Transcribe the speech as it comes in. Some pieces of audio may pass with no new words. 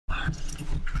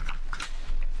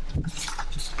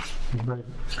everybody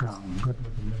good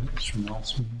with the minutes from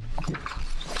last meeting?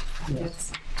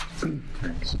 Yes.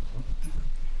 Okay, so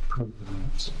approve the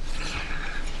minutes.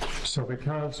 So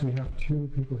because we have two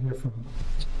people here from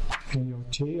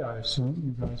AOT, I assume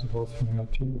you guys are both from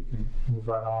AOT, we can move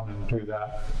right on and do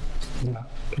that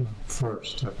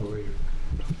first, I believe.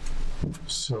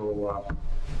 So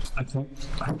I think,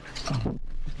 I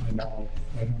know,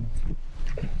 I don't know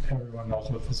if everyone knows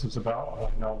what this is about,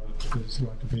 but I know that there's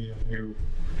going to be a new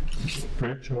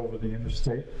bridge over the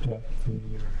interstate at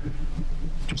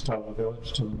just out of the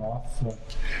village to the north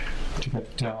to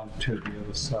get down to the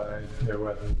other side there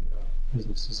where the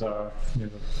businesses are near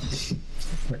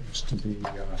what used to be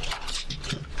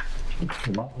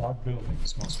the log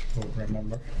buildings, most people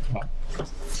remember. Not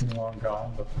too long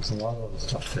gone, but there's a lot of other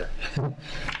stuff there.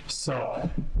 So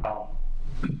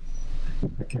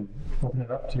I can open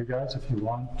it up to you guys if you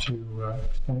want to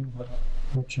explain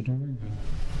what you're doing.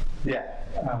 Yeah,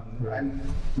 I'm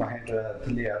Mahendra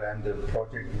Thiliar. I'm the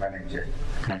project manager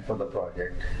for the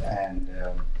project, and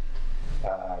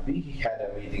we had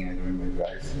a meeting, I remember,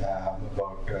 guys,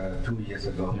 about 2 years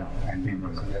ago, and we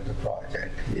presented the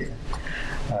project.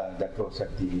 That was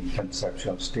at the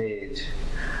conceptual stage,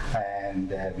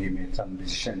 and we made some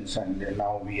decisions, and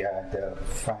now we are at the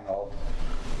final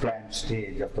plan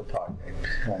stage of the project,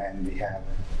 and we have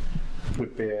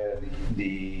prepared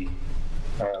the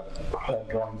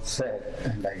drawing set,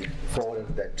 and I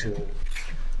forwarded that to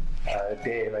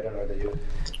Dave. I don't know whether you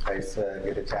guys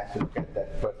get a chance to look at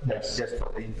that, but that's just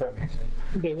for the information.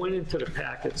 They went into the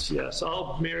packets, yes.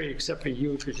 I'll marry except for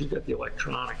you because you got the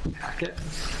electronic packet.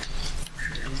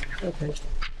 Okay.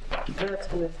 That's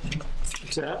good.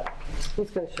 What's that?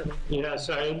 He's going to show me. Yeah,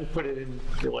 so I didn't put it in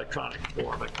the electronic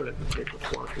form. I put it in the paper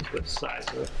form because of the size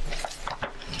of it.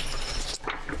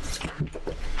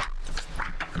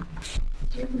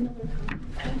 Do you have another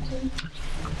copy?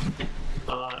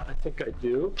 I think I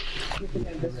do. You can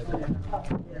have this one and a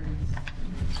copy there.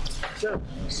 So,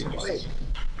 wait.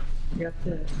 You have to.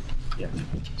 Yeah,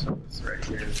 so it's right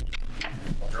here,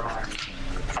 drawings,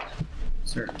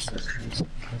 certain sections.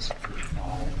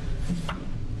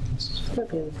 It'll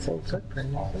be the same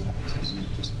footprint.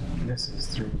 This is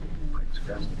through Pike's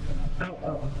Grove.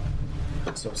 Oh.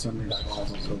 So some of these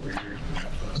walls is over here.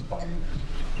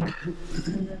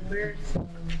 And then where's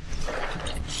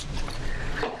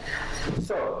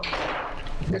So,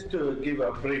 just to give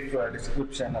a brief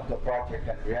description of the project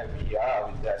and where we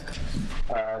are with that,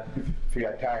 if you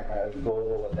have time, I'll go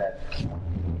over that,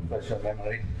 refresh your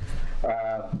memory.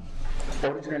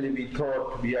 Originally, we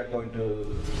thought we are going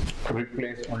to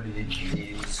replace only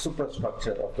the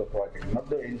superstructure of the project, not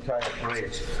the entire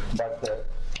bridge, but the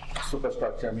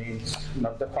superstructure means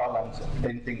not the columns,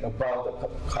 anything above the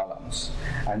columns,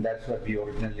 and that's what we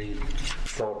originally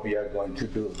thought we are going to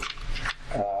do.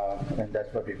 And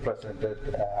that's what we presented.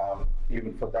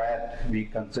 Even for that, we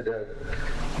considered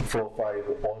 4 or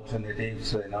 5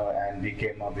 alternatives, and we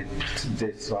came up with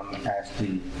this one as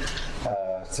the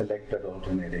selected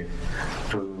alternative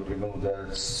to remove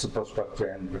the superstructure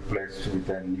and replace with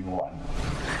a new one.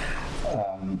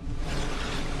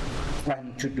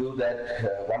 And to do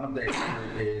that, one of the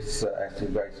issues is, as you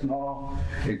guys know,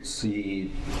 it's the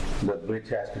bridge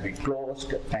has to be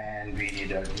closed, and we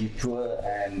need a detour,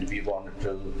 and we wanted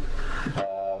to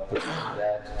pursue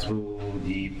that through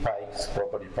the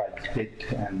property Pikes pit,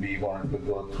 and we wanted to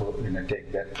go through,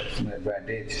 take that as an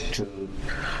advantage to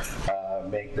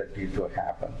make that detour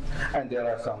happen. And there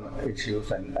are some issues,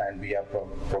 and we are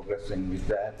progressing with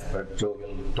that, but Joe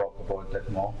will talk about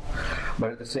that more.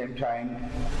 But at the same time,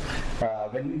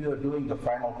 when we were doing the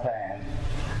final plan,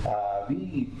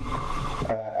 we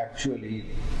actually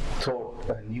thought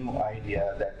a new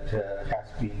idea that has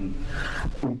been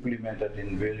implemented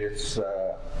in various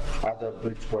other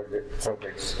bridge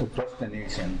projects across the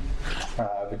nation,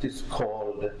 which is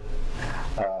called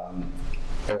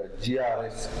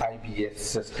GRS IBS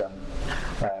system,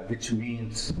 which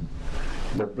means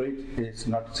the bridge is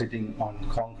not sitting on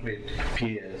concrete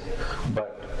piers,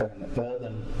 but an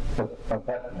earthen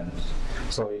abutment.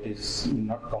 So it is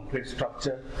not concrete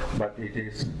structure, but it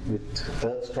is with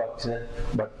earth structure.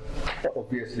 But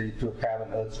obviously, to have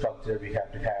an earth structure, we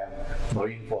have to have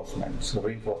reinforcements. So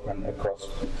reinforcement across,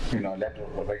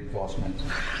 lateral reinforcements,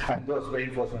 and those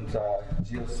reinforcements are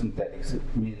geosynthetics.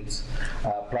 It means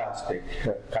plastic,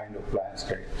 kind of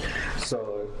plastic.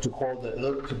 So to hold the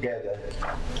earth together,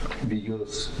 we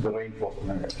use the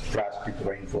reinforcement, plastic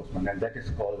reinforcement, and that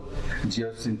is called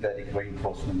geosynthetic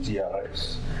reinforcement,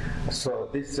 GRS. So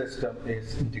this system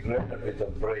is integrated with the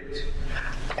bridge,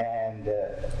 and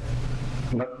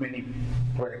not many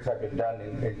projects have been done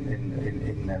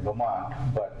in Vermont,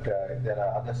 but there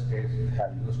are other states that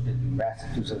have used it. In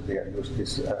Massachusetts, they have used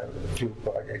this few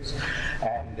projects,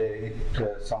 and it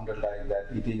sounded like that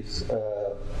it is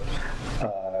a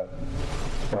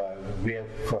way of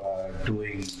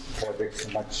doing projects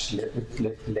much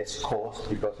less cost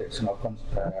because it's not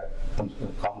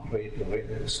concrete,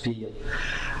 steel,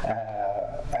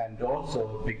 and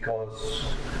also because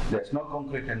there's no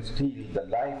concrete and steel, the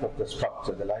life of the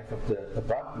structure, the life of the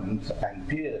apartments and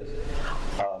piers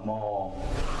are more,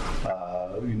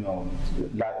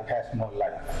 has more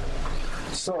life.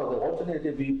 So the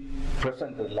alternative we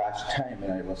presented last time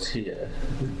when I was here,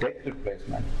 deck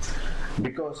replacement,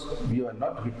 because we are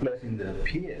not replacing the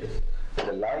piers,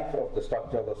 the life of the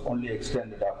structure was only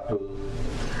extended up to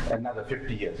another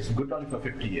 50 years. It's good only for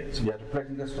 50 years. We are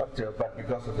replacing the structure, but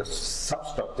because of the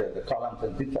substructure, the columns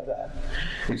and things like that,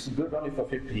 it's good only for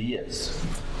 50 years.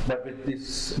 But with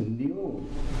this new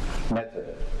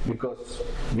method, because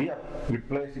we are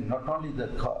replacing not only the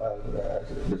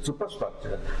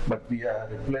superstructure, but we are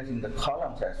replacing the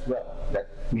columns as well. That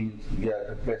means we are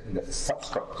replacing the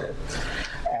substructure.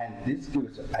 And this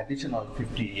gives additional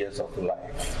 50 years of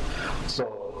life.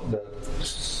 So the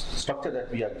structure that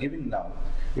we are giving now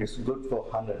is good for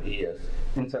 100 years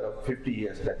instead of 50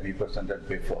 years that we presented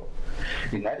before.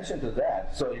 In addition to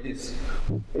that, so it is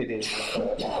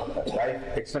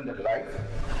extended life,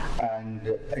 and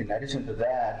in addition to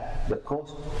that, the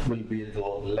cost will be a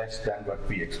little less than what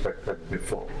we expected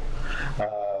before.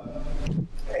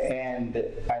 And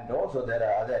also there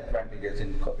are other advantages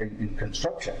in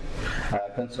construction.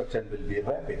 Construction will be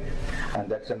rapid, and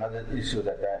that's another issue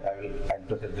that I will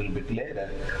address a little bit later.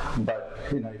 But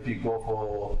if you go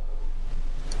for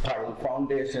pile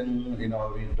foundation, we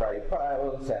dry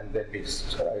piles and then we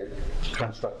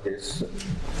construct these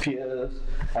piers,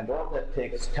 and all that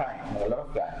takes time, a lot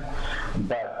of time.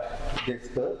 But this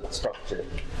earth structure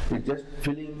is just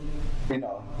filling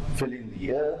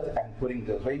the earth and putting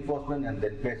the reinforcement and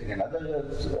then placing another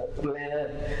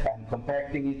layer and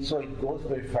compacting it, so it goes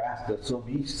very faster. So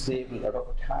we save a lot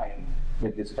of time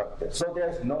with this structure. So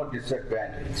there's no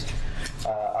disadvantage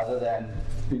other than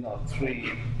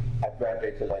three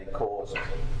advantages like cost,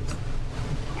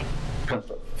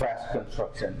 fast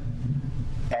construction,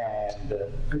 and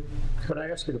could I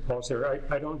ask you to pause there?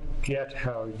 I don't get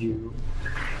how you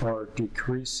are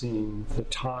decreasing the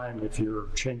time if you're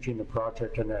changing the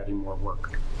project and adding more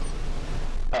work.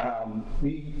 Let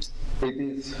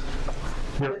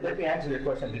me answer your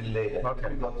question a little later. Okay.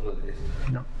 Let me go through this.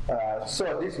 No.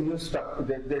 So this new stuff,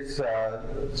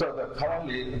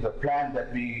 currently the plan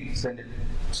that we send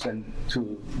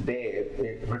today,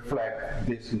 it reflects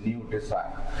this new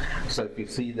design. So if you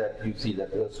see that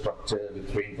earth structure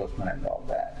with reinforcement and all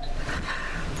that.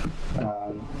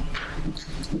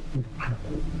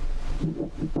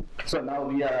 So now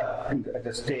we are at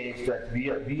the stage that we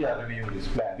are reviewing this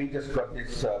plan. We just got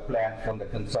this plan from the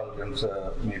consultants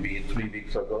maybe 3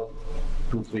 weeks ago,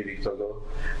 2-3 weeks ago,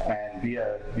 and we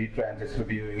try and just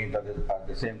reviewing it at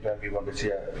the same time. We want to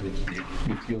share with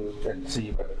you and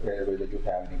see whether you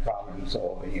have any comments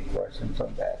or any questions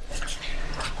on that.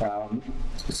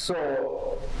 So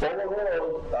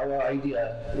overall, our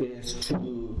idea is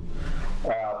to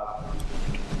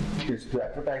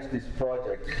advertise this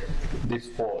project this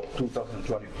fall,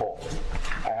 2024,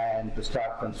 and to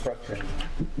start construction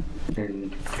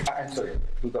in,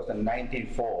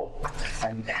 2019 fall,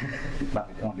 and not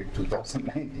only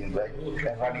 2019, right?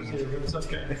 It's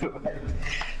okay. Right.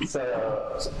 So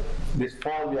this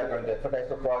fall we are going to advertise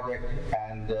the project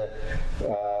and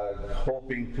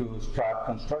hoping to start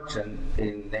construction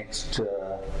in next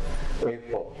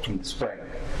April, in the spring,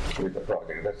 with the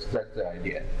project. That's the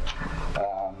idea.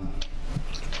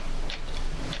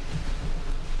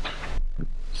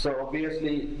 So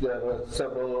obviously there were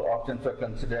several options were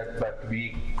considered, but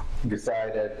we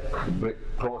decided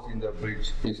crossing the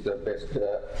bridge is the best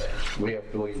way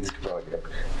of doing this project.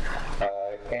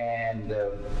 And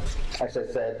as I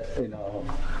said,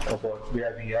 about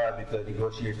where we are with the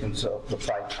negotiations of the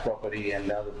Pikes property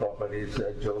and other properties,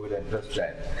 Joe will address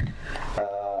that.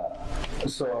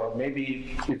 So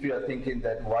maybe if you are thinking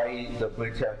that why the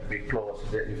bridge has to be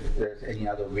closed, if there's any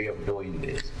other way of doing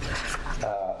this.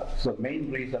 So main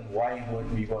reason why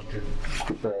we want to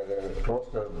close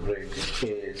the bridge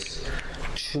is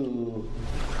to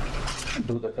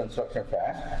do the construction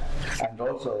fast, and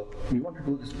also we want to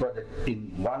do this project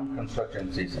in one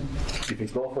construction season. If we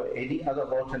go for any other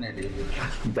alternative,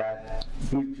 that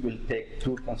bridge will take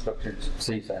 2 construction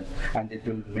seasons, and it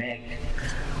will make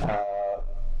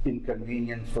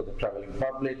inconvenience for the traveling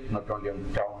public, not only on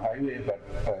the town highway, but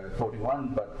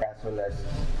 41, but as well as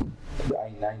the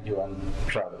I-91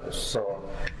 travelers. So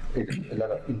it's a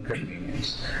lot of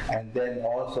inconvenience. And then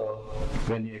also,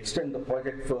 when you extend the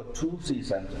project for 2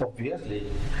 seasons,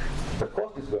 obviously, the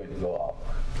cost is going to go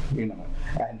up,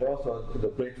 and also the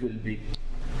bridge will be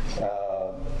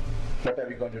what are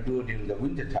we going to do during the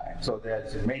winter time? So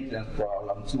there's maintenance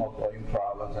problems, snow plowing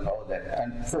problems, and all that.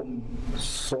 And for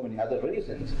so many other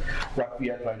reasons, what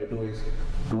we are trying to do is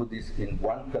do this in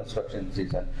one construction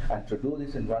season. And to do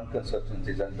this in one construction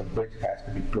season, the bridge has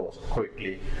to be closed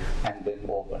quickly and then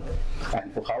opened.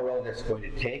 And for how long that's going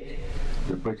to take,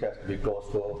 the bridge has to be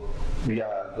closed for. We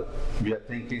are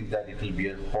thinking that it will be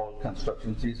a whole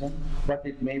construction season, but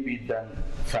it may be done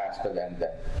faster than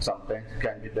that. Sometimes it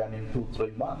can be done in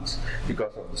 2-3 months.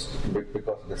 Because of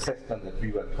the system that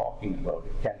we were talking about,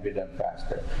 it can be done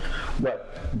faster.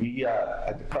 But we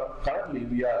are currently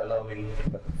we are allowing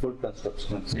a full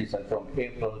construction season from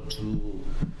April to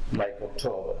like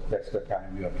October. That's the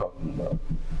time we are talking about.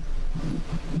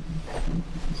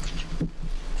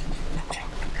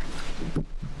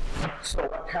 So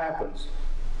what happens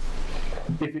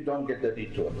if you don't get the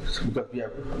detours? Because we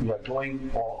are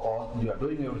going we are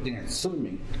doing everything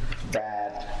assuming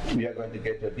that we are going to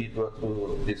get a detour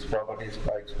through these properties,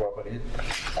 Pike's properties,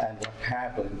 and what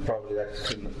happens, probably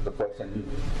that's the question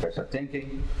you guys are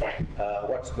thinking,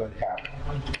 what's going to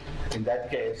happen? In that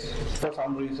case, for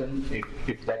some reason,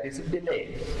 if that is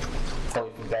delayed, or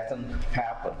if it doesn't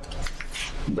happen,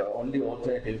 the only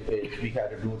alternative is we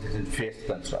have to do this in phased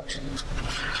construction.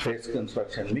 Phased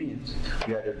construction means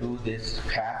we have to do this,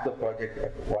 half the project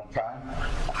at one time,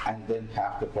 and then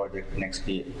half the project next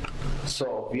year.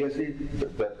 So obviously,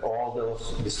 all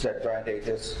those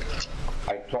disadvantages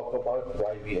I talk about,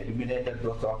 why we eliminated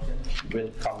those options, will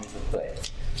come into play.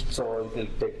 So it will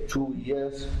take 2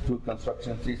 years, 2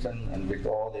 construction season, and with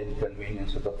all the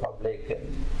inconvenience of the public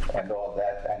and all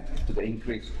that, and to the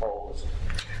increased cost.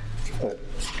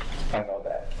 And all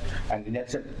that. And in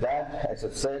addition to that, as I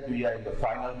said, we are in the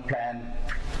final plan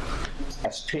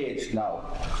stage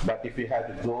now. But if we have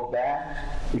to go back,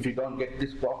 if we don't get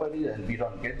this property and we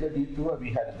don't get the detour, we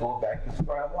have to go back to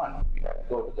square one. We have to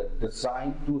go to the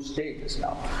design 2 stages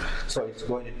now. So it's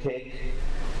going to take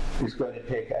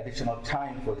additional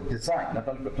time for the design, not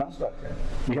only for construction.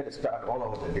 We had to start all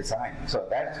over the design, so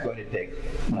that's going to take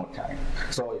more time.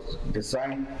 So it's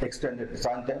design, extended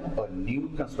design time, or new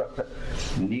construction,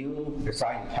 new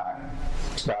design time,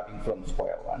 starting from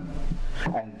square one,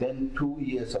 and then 2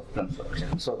 years of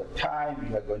construction. So the time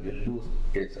we are going to lose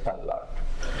is a lot.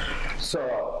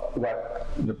 So what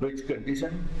the bridge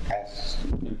condition, as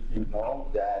you know,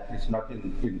 that it's not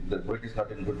the bridge is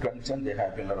not in good condition. There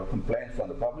have been a lot of complaints from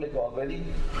the public already.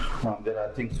 There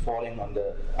are things falling on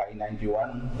the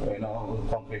I-91,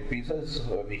 concrete pieces.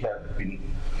 We have been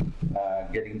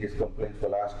getting these complaints for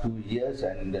the last 2 years,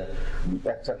 and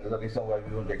that's another reason why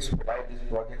we want to expedite this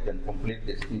project and complete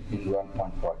this in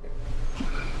one project.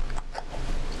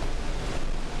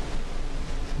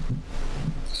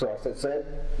 So as I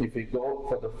said, if we go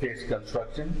for the phased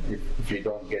construction, if we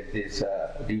don't get this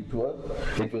detour,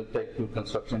 it will take 2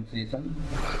 construction seasons.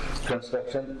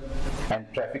 Construction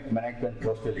and traffic management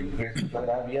cost will increase. But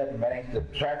we have to manage the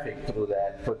traffic through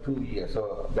that for 2 years,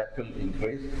 so that will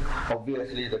increase.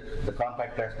 Obviously, the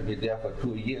compact has to be there for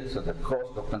 2 years, so the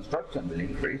cost of construction will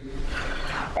increase.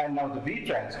 And now the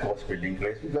V-Trans cost will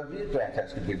increase because V-Trans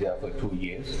has to be there for 2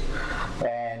 years.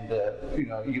 And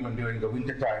even during the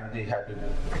winter time, they have to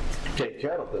take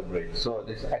care of the bridge. So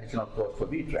this additional cost for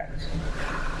V-Trans.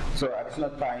 So additional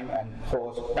time and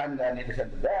cost, and in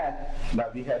addition to that, now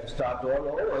we have to start all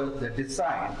over the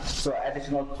design. So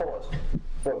additional cost.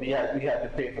 So we have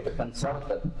to pay for the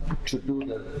consultant to do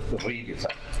the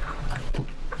redesign.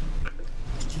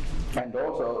 And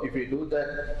also, if we do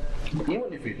that,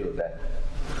 even if we do that,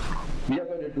 we are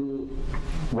going to do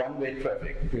one-way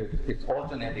traffic. It's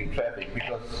alternating traffic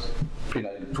because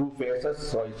in 2 phases,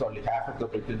 so it's only half of the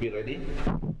bridge will be ready,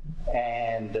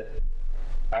 and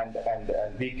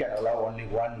we can allow only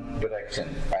one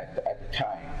direction at a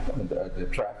time, the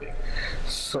traffic.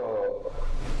 So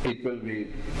it will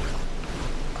be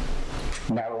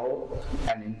narrow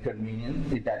and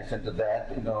inconvenient. In addition to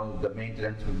that, the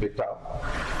maintenance will be tough,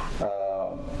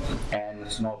 and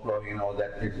snow plowing and all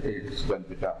that is going to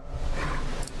be tough.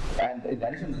 And in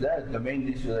addition to that, the main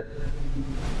issue that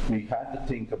we have to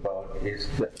think about is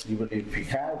that even if we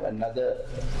have another,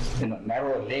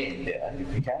 narrow lane there, if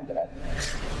we have that,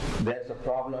 there's a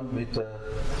problem with,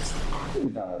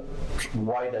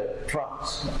 wider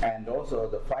trucks, and also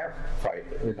the firefight,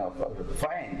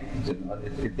 fines,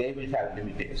 they will have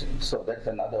limitations. So that's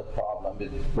another problem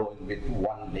with going with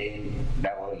one lane,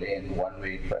 narrow lane,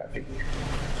 one-way traffic.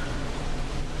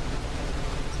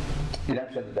 In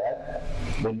addition to that,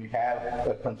 when we have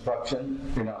a construction,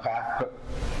 half the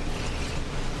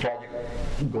project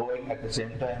going at the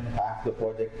same time, half the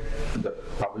project the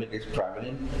public is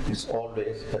traveling, is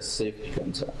always a safety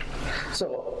concern.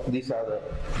 So these are the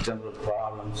general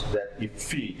problems that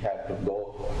if we have to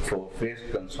go for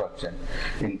phased construction,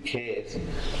 in case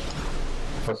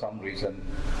for some reason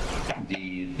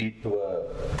the detour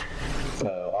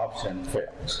option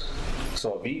fails.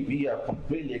 So we are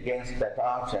completely against that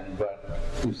option, but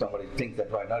if somebody thinks that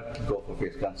why not go for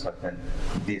phased construction,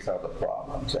 these are the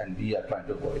problems, and we are trying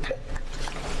to avoid that.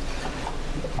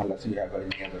 Unless you have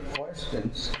any other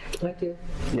questions. I do.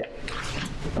 Yeah.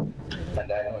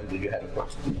 And I know that you had a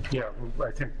question. Yeah, well,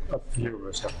 I think a few of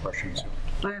us have questions.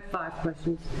 I have 5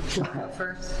 questions. Can I go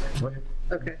first? Go ahead.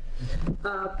 Okay.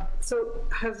 So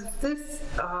has this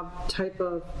type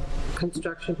of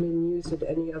construction been used in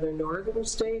any other northern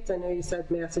states? I know you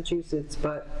said Massachusetts,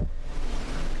 but...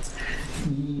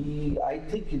 I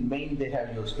think in Maine they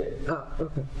have used it. Oh,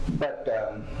 okay. But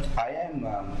I am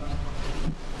a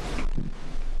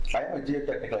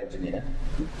geotechnical engineer.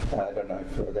 I don't know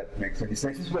if that makes any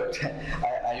sense, but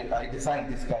I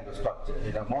designed this kind of structure.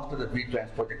 Most of the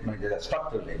V-Trans project managers are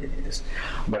structural engineers,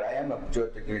 but I am a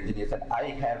geotechnical engineer, and I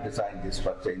have designed this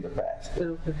structure in the past.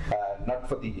 Okay. Not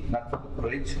for the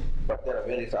bridge, but there are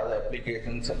various other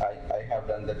applications. I have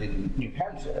done that in New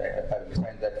Hampshire. I have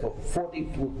designed that for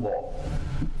 40-foot wall,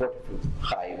 40-foot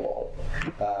high wall.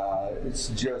 It's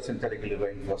geosynthetically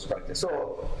reinforced structure.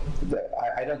 So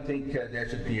I don't think there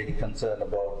should be any concern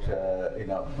about,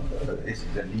 is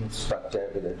the new structure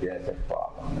whether there's a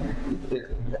problem. There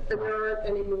aren't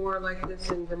any more like this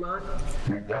in Vermont?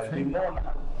 There'll be more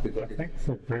now. I think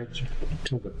the bridge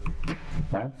to the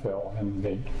landfill and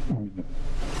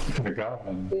the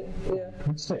government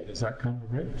state is that kind of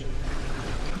a bridge.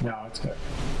 No,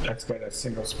 that's got a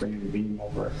single spring beam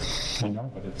over it. I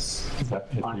know, but it's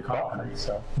on concrete,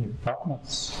 so. The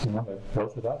apartments, they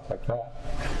built it up like that.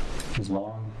 These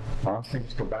long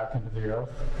things go back into the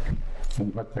earth,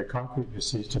 and what the concrete you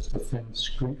see is just a thin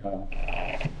screen,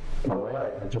 array,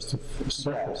 or just a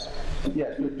surface.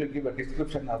 Yes, to give a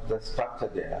description of the structure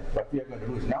there, what we are going to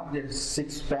do is now there is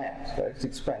 6 spans, right?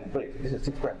 6-span bridge. This is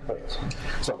a 6-span bridge.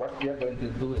 So what we are going to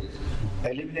do is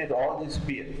eliminate all these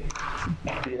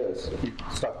piers,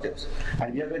 structures,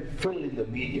 and we are going to fill in the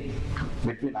median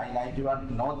between I-91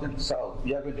 north and south.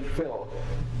 We are going to fill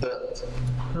earth.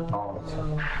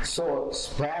 So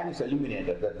span is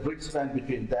eliminated. The bridge span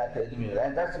between that is eliminated,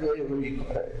 and that's where we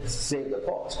save the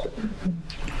cost.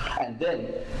 And then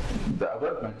the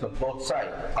abutments on both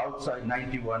sides, outside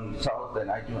 91 south and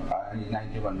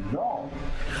 91 north,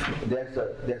 there's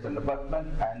an abutment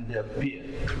and a pier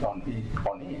on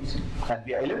each. And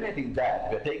we are eliminating that.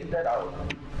 We are taking that out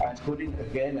and putting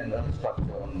again another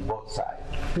structure on both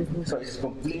sides. So it's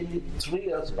completely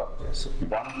 3 earth structures.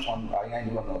 One on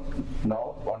I-91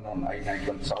 north, one on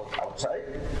I-91 south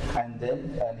outside, and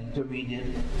then an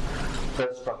intermediate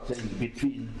earth structure in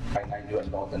between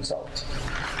I-91 north and south.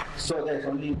 So there's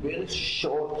only very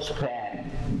short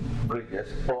span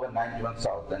bridges over 91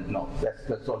 south and north.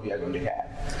 That's all we are going to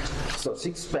have. So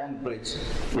 6-span bridge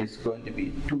is going to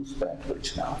be 2-span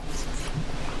bridge now.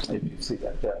 If you see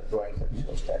that drawing that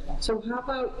shows that now. So how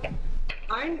about,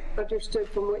 I understood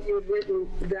from what you had written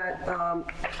that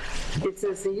it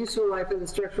says the useful life of the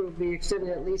structure will be extended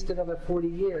at least another 40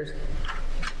 years.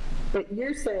 But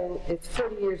you're saying it's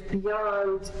 40 years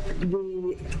beyond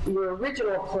your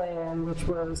original plan, which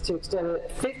was to extend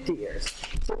it 50 years.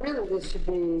 So really this should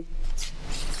be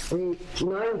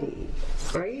 90,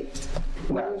 right?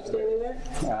 Am I understanding that?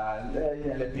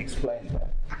 Yeah, let me explain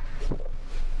that.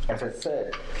 As I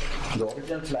said, the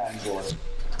original plan was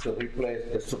to replace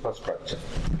the superstructure.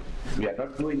 We are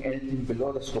not doing anything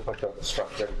below the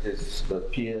superstructure, which is the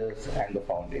piers and the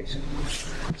foundation.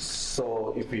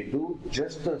 So if we do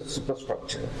just the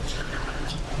superstructure,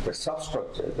 the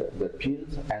substructure, the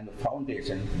piers and the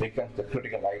foundation becomes the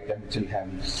critical item which will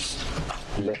have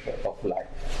lesser of life.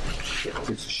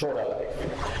 It's shorter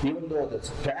life. Even though the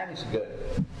plan is good,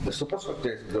 the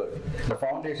superstructure is good, the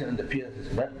foundation and the piers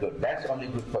is not good. That's only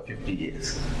good for 50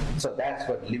 years. So that's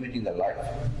what limiting the life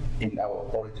in our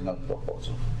original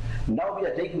proposal. Now we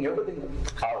are taking everything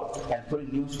out and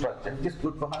putting new structure, which is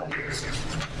good for 100 years.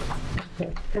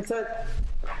 And so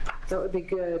that would be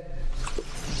good,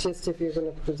 just if you're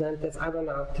going to present this, I don't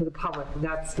know, to the public,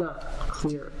 that's not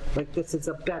clear. Like, this is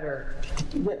a better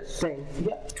Yes. thing.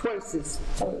 Yeah. Twice as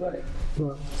Right.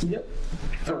 well. Yep.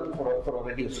 For a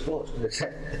reduced cost.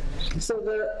 So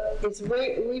it's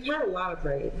rain, we've had a lot of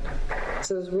rain.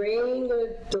 So is rain going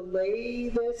to delay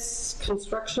this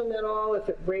construction at all if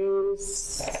it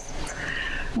rains?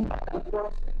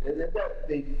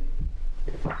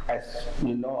 As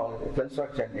you know,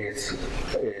 construction is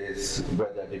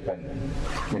weather dependent,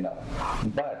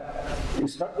 but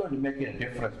it's not going to make any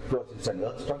difference because it's an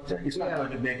earth structure. It's not going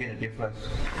to make any difference,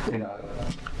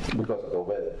 because of the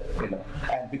weather,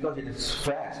 and because it is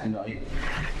fast,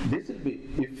 this will be,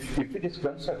 if it is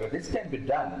constructed, this can be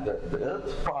done, the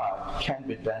earth part can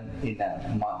be done in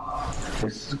a month.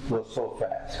 It goes so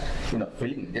fast,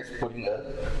 filling, just putting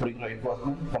earth, putting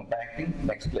reinforcement, compacting,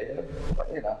 next layer,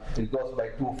 it goes by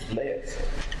 2 layers.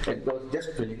 It goes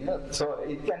just filling earth. So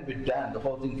it can be done, the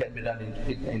whole thing can be done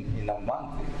in a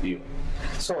month even.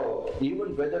 So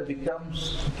even weather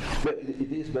becomes,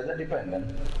 it is weather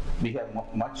dependent, we have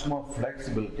much more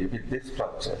flexibility with this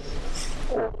structure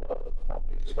over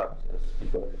concrete structures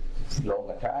because it's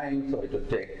longer time, so it will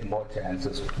take more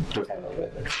chances to handle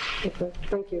weather. Okay,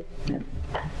 thank you.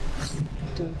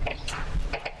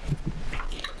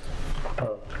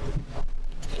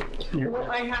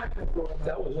 Well, I have more.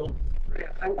 That was only three.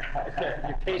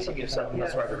 You're pacing yourself, and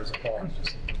that's why there was a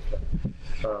pause.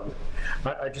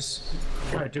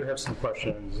 I do have some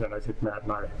questions, and I think Matt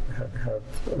and I have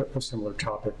a similar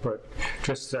topic, but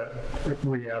just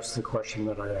re-ask the question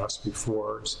that I asked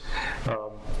before. Is,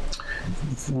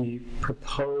 the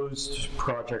proposed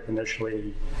project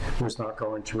initially was not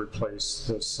going to replace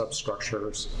the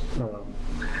substructures,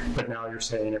 but now you're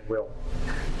saying it will.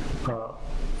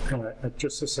 And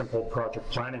just a simple project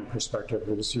planning perspective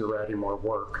is you're adding more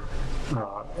work,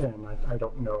 and I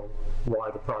don't know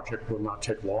why the project will not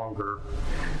take longer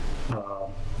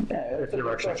if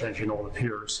you're actually changing all the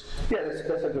piers. Yeah,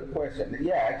 that's a good question.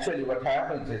 Yeah, actually what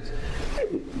happens is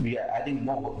we are adding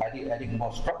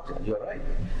more structure, you're right.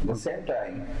 At the same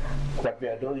time, what we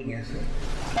are doing is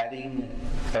adding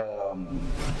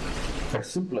a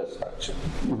simpler structure,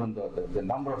 even though the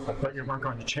number of structures. But you weren't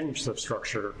going to change the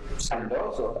structure. And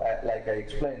also, like I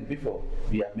explained before,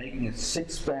 we are making a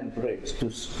 6-span bridge to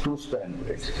 2-span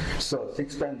bridge. So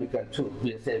 6-span become 2.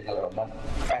 We are saving a lot of money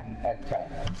and time.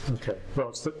 Okay.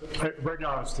 Well, right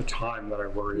now it's the time that I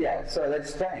worry about. Yeah, so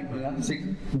that's time.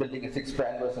 Building a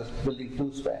 6-span versus building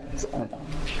 2 spans.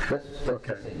 That's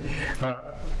okay.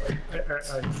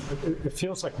 It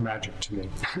feels like magic to me.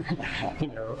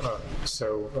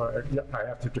 I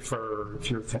have to defer if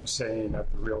you're saying that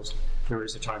there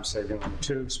is a time saving on the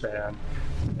 2-span,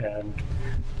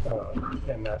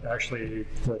 and that actually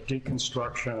the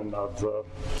deconstruction of the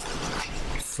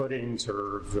footings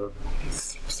or the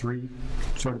 3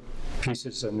 sort of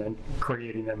pieces and then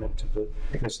creating them into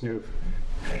this new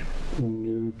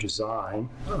design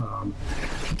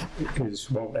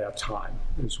won't add time,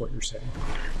 is what you're saying.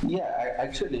 Yeah,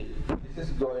 actually, this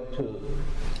is going to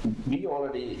be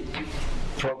already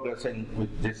progressing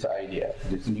with this idea,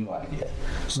 this new idea.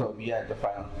 So we are at the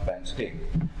final plan stage,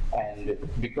 and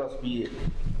because we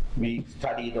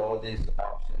studied all these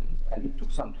options, and it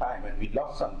took some time, and we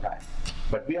lost some time.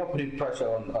 But we are putting pressure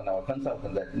on our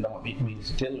consultant that no, we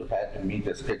still had to meet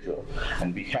the schedule,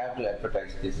 and we have to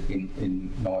advertise this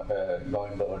in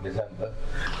November or December,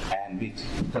 and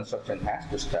construction has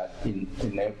to start in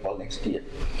April next year.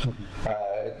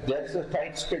 There's a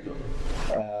tight schedule,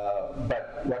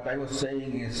 but what I was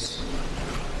saying is,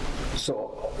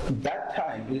 so that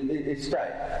time it's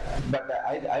tight, but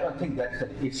I don't think that's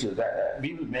an issue. That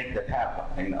we will make that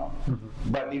happen,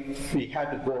 But if we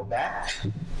have to go back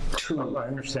to, I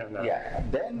understand that. Yeah,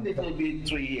 then it will be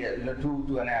 3 years,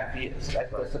 2.5 years.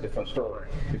 That's a different story.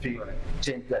 If we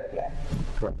change that plan.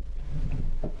 Right.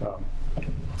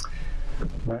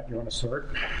 Matt, you want to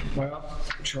start? Well,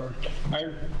 sure.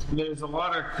 There's a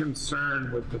lot of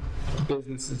concern with the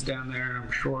businesses down there, and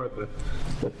I'm sure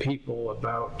the people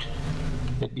about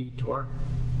the detour.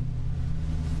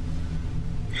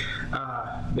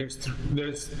 There's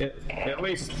at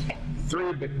least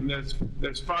 3,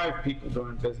 there's 5 people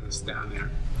doing business down there.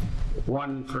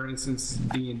 One, for instance,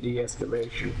 D&D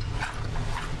excavation,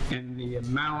 and the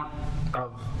amount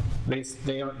of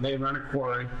they run a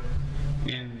quarry,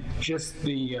 and just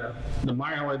the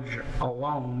mileage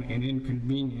alone and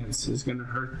inconvenience is going to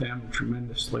hurt them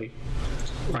tremendously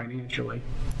financially.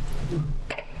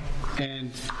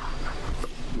 And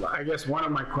I guess one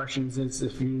of my questions is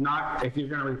if you're going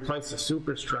to replace the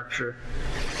superstructure,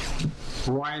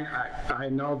 I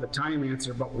know the time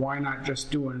answer, but why not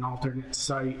just do an alternate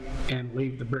site and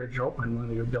leave the bridge open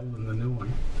when you're building the new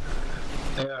one?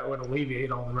 That would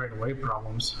alleviate all the right-of-way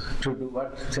problems. To do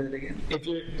what? Say it again.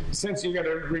 Since you got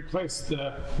to replace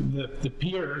the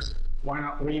piers, why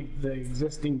not leave the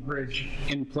existing bridge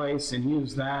in place and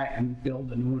use that and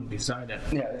build a new one beside it?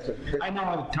 Yeah, I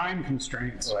know the time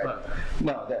constraints, right. but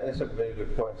No, that's a very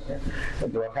good question.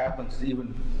 And what happens,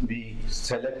 even we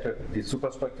selected the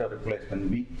superstructure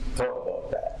replacement, we thought about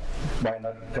that. Why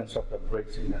not construct a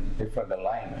bridge in a different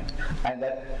alignment? And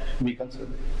that we consider,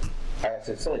 as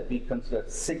I said, we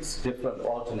considered 6 different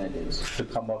alternatives to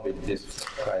come up with this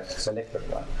selected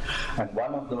one. And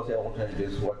one of those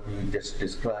alternatives is what you just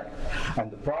described. And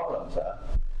the problems are,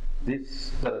 there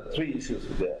are 3 issues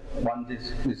there. One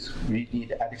is we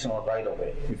need additional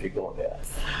right-of-way if you go there.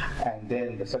 And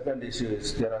then the second issue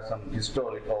is there are some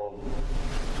historical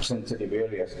sensitive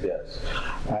areas there.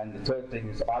 And the third thing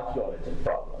is archaeological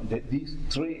problem. These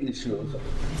 3 issues,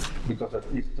 because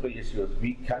of these 3 issues,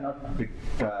 we cannot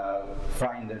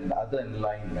find another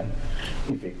alignment.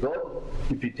 If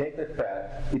we take that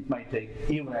path, it might take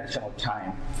even additional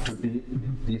time to do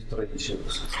these 3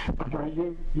 issues.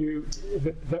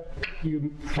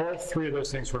 All 3 of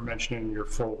those things were mentioned in your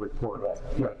full report.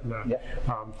 Right.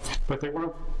 But they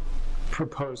weren't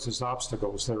proposed as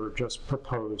obstacles, they were just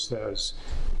proposed as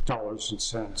dollars and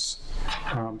cents.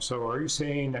 So are you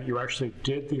saying that you actually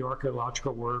did the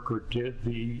archaeological work or did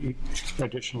the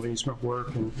additional easement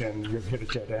work and you hit a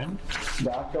dead end?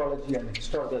 The archaeology and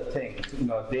historical things,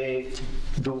 they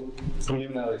do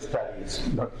preliminary studies,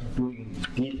 not doing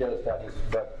detailed studies,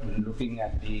 but looking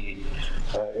at the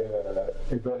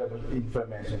available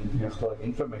information, historical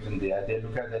information there. They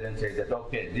look at it and say that,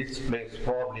 okay, this place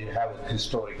probably has a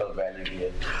historical value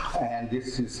here, and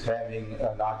this is having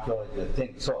an archaeological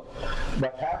thing. So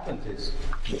what happens is,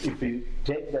 if we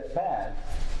take that path,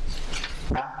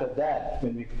 after that,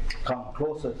 when we come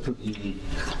closer to the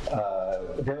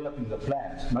developing the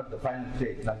plans, not the final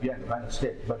stage, not yet the final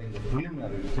stage, but in the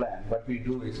preliminary plan, what we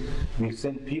do is we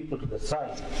send people to the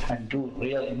site and do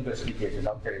real investigation.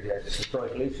 Okay, there's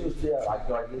historical issues there,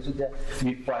 archaeological issues there.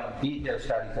 We find detailed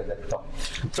studies at that point.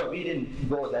 So we didn't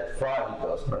go that far with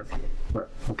those parts. Right.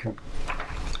 Okay.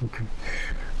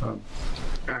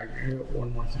 I got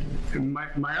one more thing. And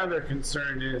my other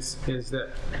concern is that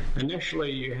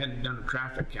initially you hadn't done a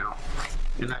traffic count,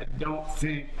 and I don't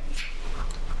think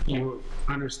you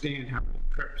understand how many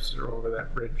trips are over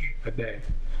that bridge a day.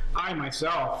 I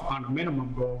myself, on a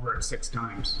minimum, go over it 6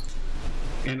 times,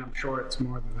 and I'm sure it's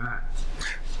more than that.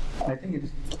 I think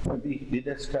we did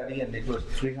a study and it was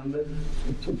 300.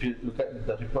 If you look at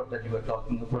the report that you were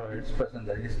talking about, it's present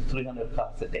that it's 300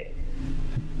 cars a day.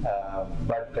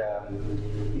 But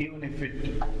even if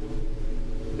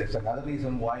there's another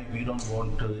reason why we don't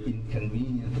want to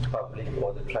inconvenience the public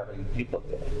or the traveling people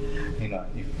there.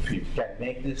 If we can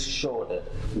make this shorter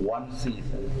one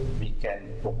season, we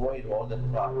can avoid all the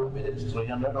problem, whether it's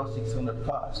 300 or 600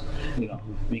 cars.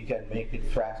 We can make it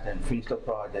fast and finish the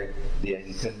project. The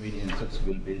inconveniences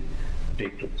will be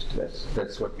decreased.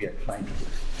 That's what we are trying to do.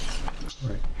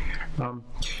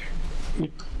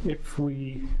 Right. If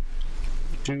we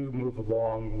do move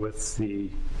along with the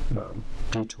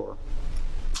detour,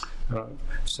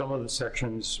 some of the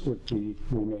sections would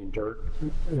remain dirt,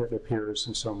 it appears,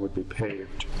 and some would be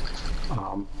paved.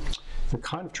 The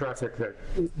kind of traffic that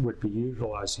would be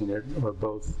utilizing it are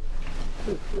both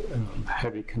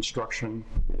heavy construction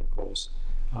vehicles,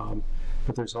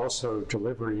 but there's also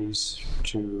deliveries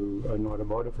to an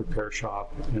automotive repair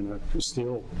shop and a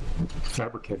steel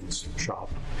fabricating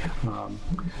shop.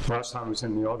 Last time I was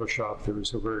in the auto shop, there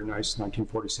was a very nice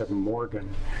 1947 Morgan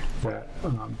that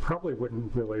probably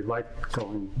wouldn't really like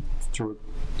going through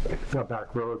a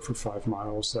back road for 5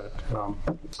 miles,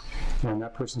 and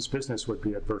that person's business would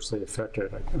be adversely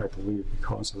affected, I believe,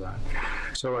 because of that.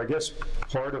 So I guess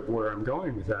part of where I'm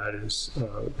going with that is,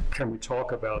 can we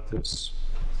talk about this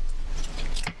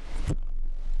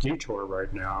detour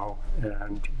right now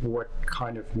and what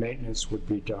kind of maintenance would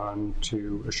be done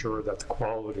to assure that the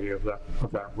quality of that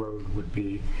road would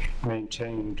be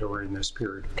maintained during this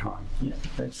period of time? Yeah,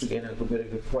 that's again a very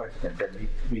good question. That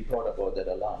we thought about that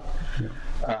a lot.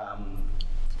 Yeah.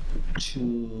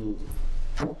 To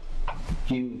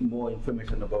give more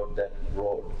information about that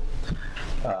road,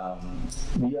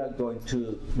 we are not going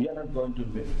to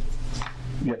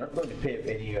pave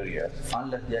any areas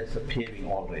unless there's a paving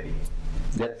already.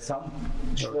 There's some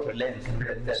short length.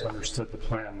 Misunderstood the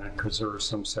plan then, because there were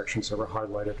some sections that were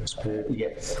highlighted as paved.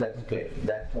 Yes, that's paved.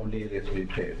 That only is to be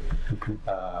paved.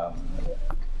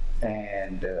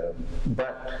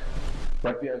 But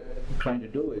what we are trying to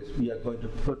do is we are going to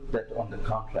put that on the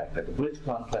contractor. The bridge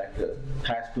contractor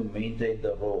has to maintain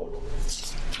the road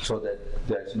so that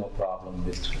there's no problem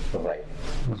with the ride.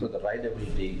 So the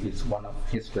rideability is one of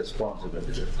his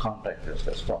responsibilities, the contractor's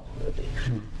responsibility.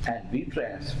 And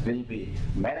V-Trans will be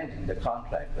managing the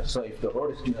contractor. So if the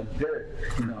road is doing good,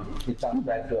 it comes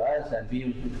back to us and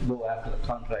we will go after the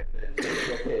contractor and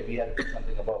say, okay, we have to do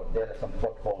something about it. There are some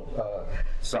potholes,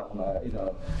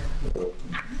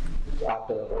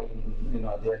 after the rain,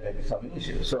 there may be some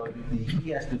issues. So he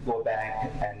has to go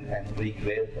back and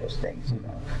regrade those things,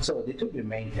 So it will be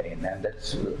maintained, and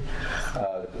that's it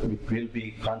will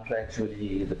be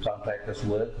contractually the contractor's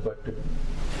work, but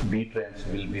V-Trans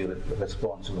will be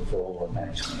responsible for overall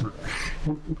management.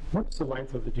 What's the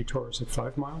length of the detour? Is it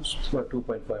 5 miles? It's about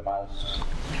 2.5 miles.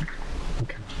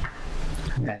 Okay.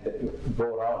 And go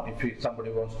around. If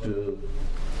somebody wants to,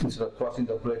 instead of crossing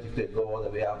the bridge, if they go all the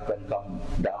way up and come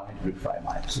down, it will be 5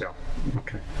 miles. Yeah.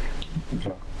 Okay.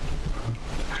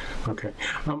 Okay.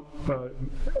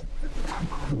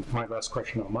 My last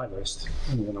question on my list,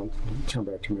 and then I'll turn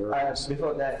back to Mira.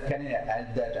 Before that, can I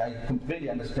add that I completely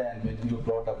understand when you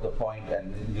brought up the point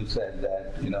and you said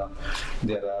that,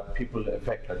 there are people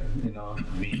affected,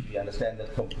 we understand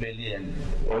that completely, and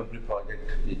every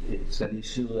project, it's an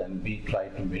issue, and we try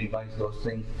to minimize those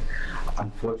things.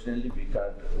 Unfortunately, we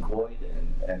can't avoid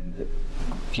and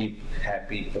keep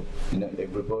happy,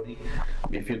 everybody.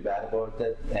 We feel bad about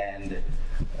that, and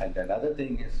another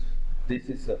thing is, this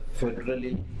is a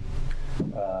federally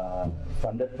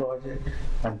funded project,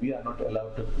 and we are not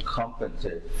allowed to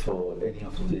compensate for any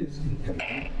of these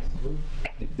inconveniences.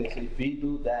 If we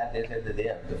do that, they say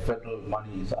that the federal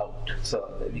money is out,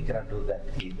 so we cannot do that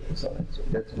either. So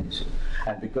that's an issue.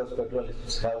 And because federal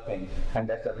is helping, and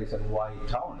that's the reason why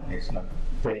town is not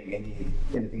paying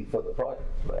anything for the project,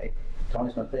 right? Town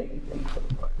is not paying anything for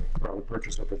the project. Probably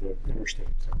purchased up at the interstate.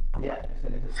 So. Yeah.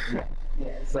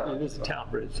 So it is a town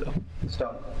bridge, though. It's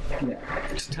town. Yeah.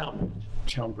 It's town bridge.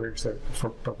 Town bridge,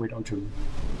 but we don't do.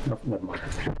 No, never mind.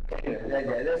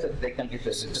 They can get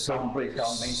this. It's a town bridge.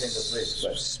 Town maintain the bridge.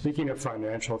 But. Speaking of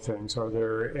financial things, are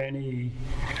there any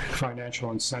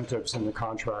financial incentives in the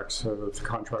contract so that the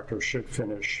contractor should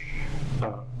finish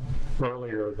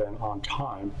earlier than on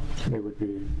time? They would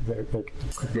be. There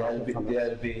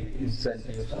will be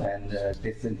incentives and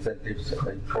disincentives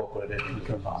incorporated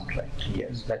into the contract.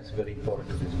 Yes, that's very important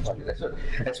to this project.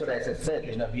 That's what I said.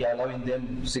 We are allowing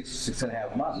them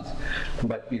 6.5 months,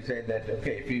 but we say that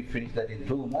okay, if you finish that in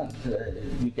 2 months,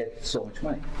 you get so much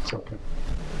money. Okay.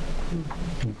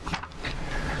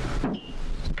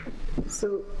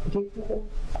 So, do you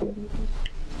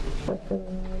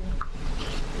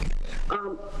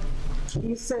have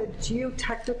you said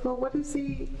geotechnical. What is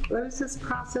this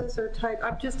process or type?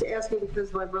 I'm just asking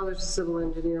because my brother's a civil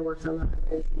engineer, works on the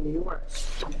highways in New York.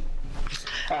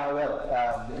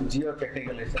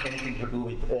 Geotechnical is anything to do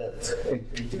with Earth.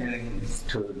 Engineering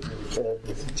to do with Earth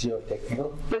is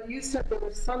geotechnical. But you said there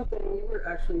was something, you were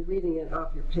actually reading it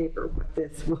off your paper, what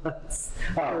this was.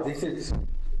 This is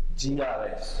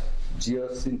GRS,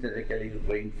 geosynthetically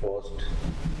reinforced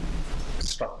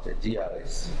structure,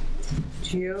 GRS.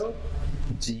 GRS,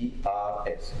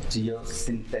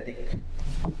 geosynthetic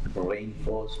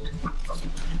reinforced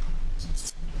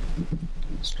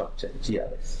structure,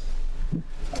 GRS.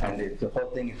 And the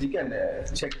whole thing is, you can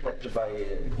check that by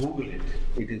Google it.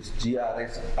 It is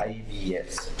GRS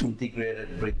IBS,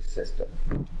 Integrated Bridge System,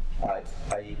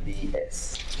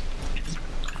 IBS.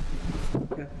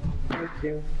 Okay, thank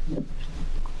you.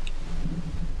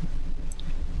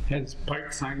 Has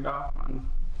Pike signed off on?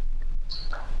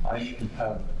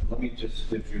 Let me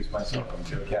just introduce myself. I'm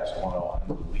Joe Castellano. I'm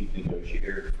the lead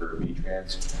negotiator for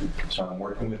V-Trans. So I'm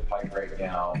working with Pike right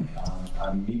now.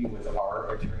 I'm meeting with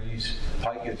our attorneys.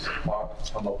 Pike has come up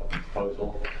with a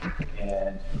proposal,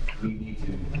 and we need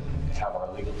to have our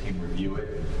legal team review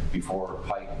it before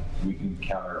we can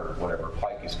counter whatever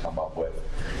Pike has come up with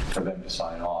for them to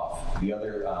sign off. The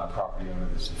other property owner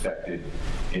that's affected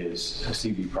is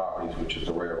CV Properties, which is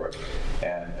the railroad.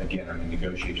 And again, I'm in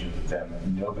negotiations with them.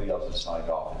 Nobody else has signed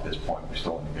off at this point. We're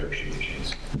still in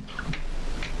negotiations.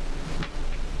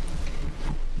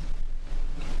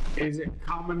 Is it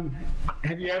common,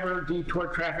 have you ever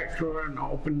detoured traffic through an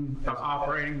open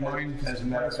operating mine? As a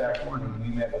matter of fact, when we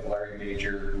met with Larry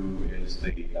Major, who is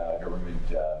the government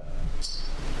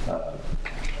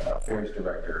affairs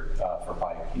director for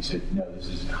Pike, he said, no, this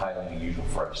is highly unusual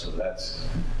for us. So that's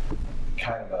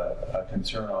kind of a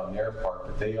concern on their part,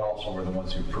 but they also were the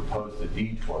ones who proposed the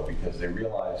detour because they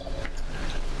realized,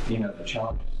 you know, the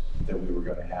challenges that we were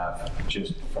going to have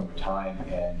just from a time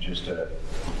and just a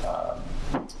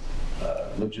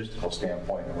logistical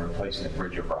standpoint, and we're replacing the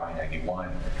bridge over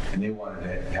I-91, and they wanted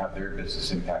to have their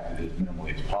business impacted as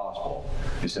minimally as possible.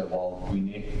 They said, well, we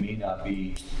may not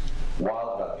be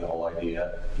wild about the whole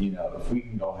idea, you know, if we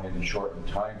can go ahead and shorten the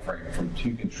time frame from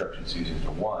 2 construction seasons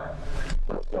to 1,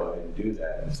 let's go ahead and do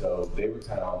that. And so they were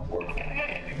kind of on board from the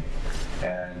beginning.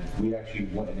 And we actually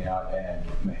went out, and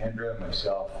Mahendra,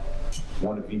 myself,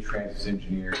 one of V-Transit's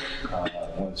engineers, one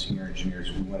of the senior engineers,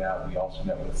 we went out and we also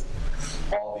met with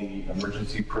all the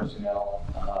emergency personnel,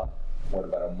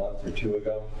 about a month or 2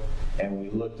 ago, and we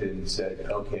looked at it and said,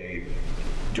 okay,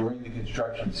 during the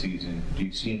construction season, do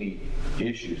you see any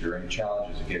issues or any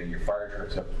challenges of getting your fire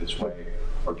trucks up this way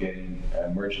or getting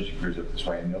emergency crews up this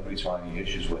way? And nobody saw any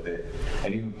issues with it.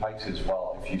 And even Pike says,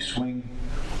 well, if you swing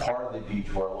part of the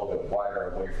detour a little bit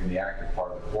wider away from the active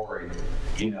part of the quarry,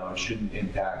 you know, it shouldn't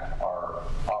impact our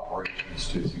operations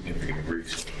to a significant degree.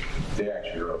 So they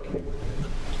actually are okay with it.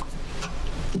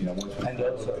 You know, once we look at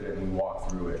it and we walk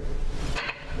through it.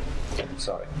 I'm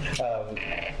sorry.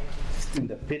 In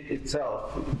the pit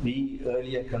itself, we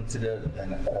earlier considered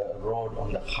a road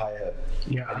on the higher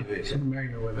elevation. I'm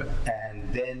familiar with it.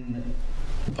 And then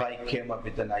Pike came up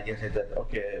with an idea, said that,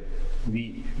 okay,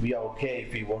 we are okay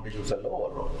if we want to use a lower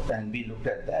road. And we looked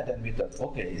at that and we thought,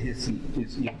 okay, it's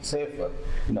even safer.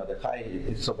 You know, the high,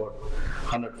 it's about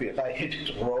 100 feet high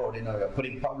road, you know, we're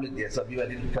putting public there. So we were a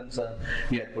little concerned.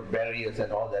 We had put barriers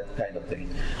and all that kind of thing.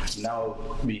 Now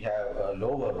we have a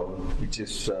lower road, which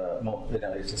is more, you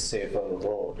know, it's a safer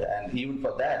road. And even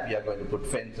for that, we are going to put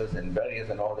fences and barriers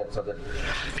and all that so that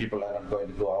people are not going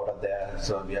to go out of there.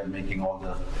 So we are making all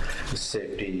the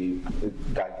safety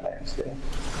guidelines there.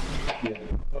 Yeah,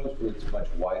 the proposed route's much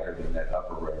wider than that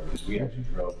upper road, because we actually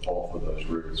drove both of those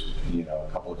routes, you know,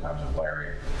 a couple of times with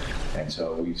Larry. And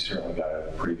so we certainly got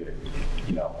a pretty good,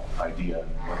 you know, idea of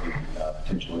what the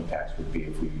potential impacts would be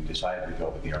if we decided to go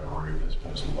with the upper route as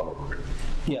opposed to the lower route.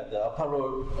 Yeah, the upper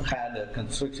road had a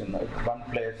constriction. One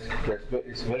place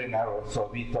it's very narrow, so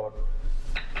we thought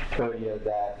earlier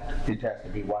that it has to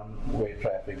be one-way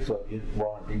traffic, so we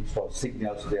wanted to install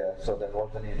signals there so that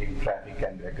alternating traffic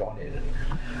can be accommodated.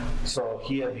 So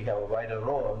here we have a wider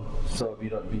road, so we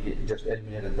just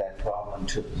eliminated that problem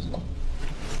too. So.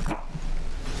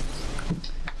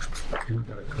 We've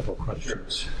got a couple of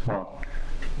questions. On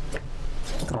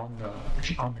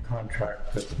the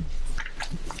contract that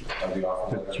you've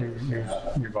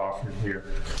offered here,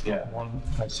 Yeah. One,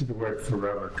 I see the word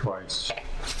forever twice.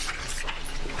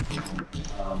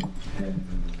 And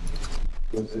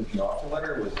was it the offer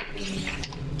letter or was it in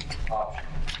the option?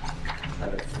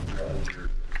 Kind of, you're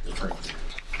referring to.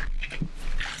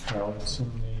 Well, it's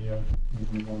in the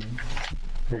maybe 1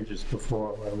 pages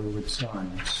before where we would sign,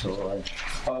 so I,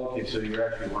 Oh, okay, so you're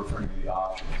actually referring to the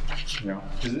option. you know,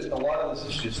 Because a lot of this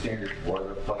is just standard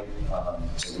boilerplate that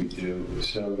we do.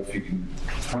 So if you can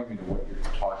point me to what you're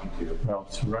talking to. well,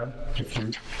 it's right, if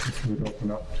you would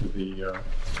open up to the,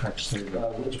 actually,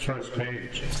 the first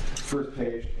page, First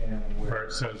page and where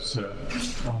it says,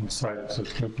 on the side it says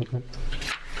duplicate.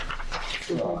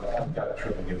 I've got a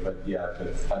triplicate, but yeah,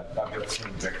 I've got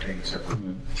some exact things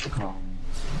separate.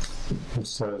 It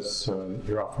says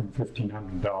you're offering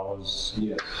 $1,500.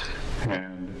 Yes.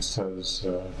 And it says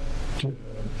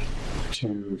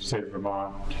to State of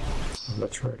Vermont. Oh,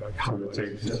 that's right. Through its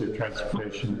agency of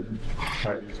transportation,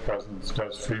 Chinese presence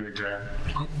does freely grant.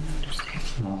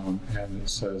 And it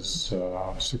says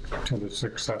to the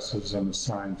successes and the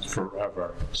signs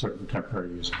forever, certain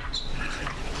temporary uses.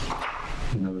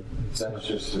 You know, That's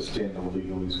just the standard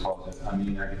legalese calls it. I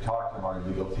mean, I could talk to our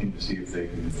legal team to see if they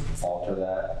can alter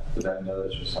that, but I know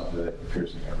that's just something that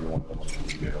appears in everyone else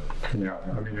to do. yeah,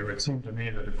 I mean, it would seem to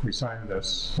me that if we sign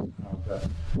this, that,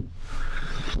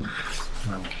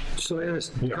 well, So I had a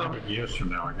be 100 years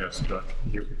from now, I guess, but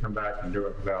you could come back and do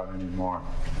it without any more.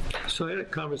 So I had a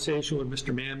conversation with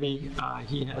Mr. Mamby.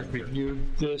 He has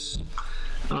reviewed this.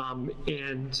 Down,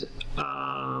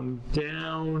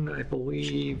 I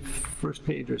believe, first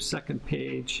page or second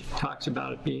page, talks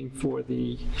about it being for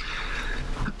the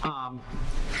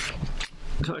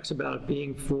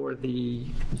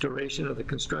duration of the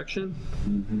construction.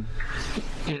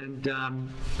 And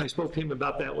I spoke to him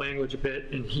about that language a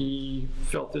bit, and he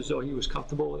felt as though he was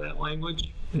comfortable with that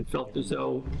language, and felt as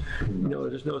though, you know,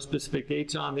 there's no specific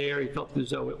dates on there. He felt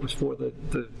as though it was for the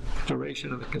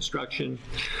duration of the construction.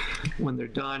 When they're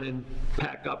done and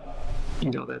pack up, you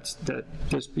know, that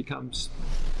this becomes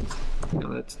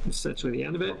That's essentially the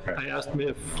end of it. Okay. I asked him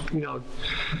if,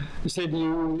 I said,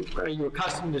 are you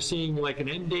accustomed to seeing like an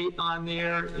end date on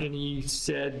there? And he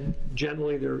said,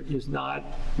 generally there is not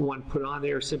one put on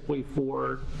there simply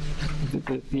for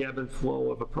the ebb and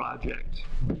flow of a project,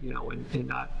 and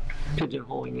not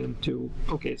pigeonholing into,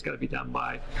 okay, it's got to be done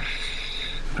by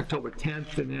October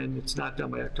 10th, and then it's not done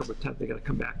by October 10th, they got to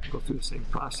come back and go through the same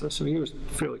process. So he was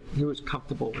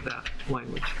comfortable with that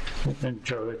language. And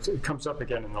Joe, it comes up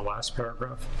again in the last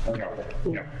paragraph.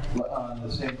 Yeah. On the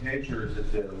same page, or is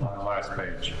it the Last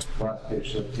page. last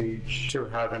page, so page? To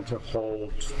have and to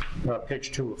hold,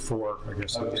 page 2 of 4, I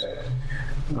guess it is. Okay.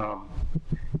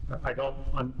 I don't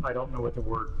know what the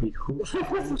word behoove,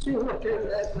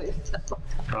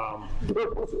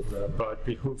 but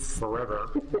behoove forever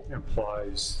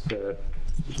implies that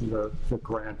the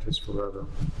grant is forever.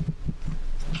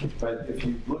 But if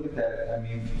you look at that, I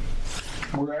mean,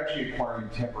 we're actually acquiring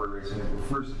temporary rights, and it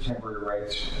refers to temporary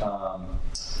rights.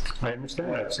 I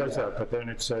understand that, it says that, but then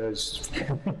it says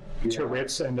to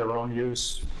its and their own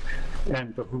use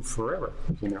and behoove forever,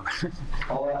 Well,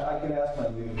 I could ask my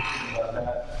legal team about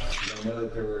that. I know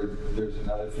that there's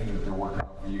another thing that they're working on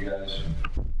for you guys.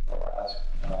 I'll ask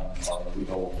our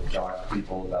legal doc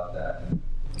people about that.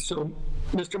 So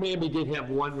Mr. Mamby did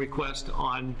have one request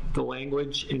on the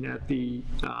language, in that the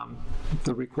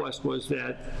request was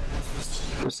that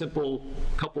a simple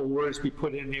couple words be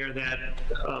put in there that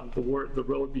the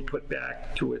road be put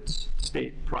back to its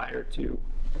state prior to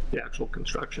the actual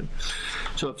construction.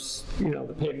 So if,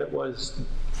 the pavement was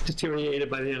deteriorated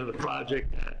by the end of the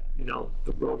project, that, the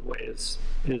roadway is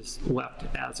left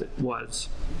as it was,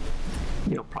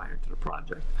 prior to the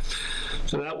project.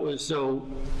 So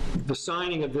the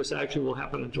signing of this actually will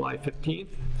happen on July 15th.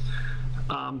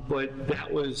 But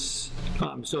that was,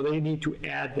 so they need to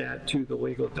add that to the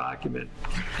legal document.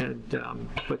 And,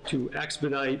 but to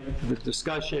expedite the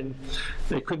discussion,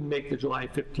 they couldn't make the July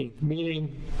 15th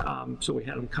meeting, so we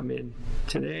had them come in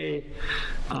today.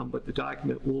 But the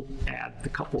document will add the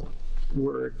couple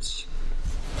words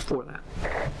for that.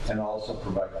 And also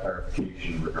provide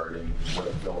clarification regarding what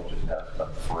Phil just asked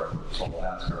about forever. So we'll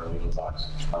ask our legal docs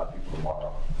people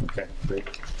tomorrow. Okay,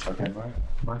 great. Okay,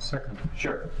 my second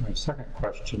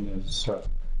question is,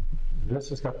 this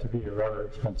has got to be a rather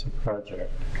expensive project.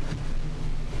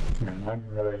 And I'm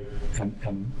really, and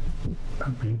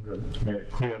being made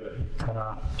it clear that you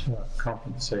cannot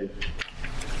compensate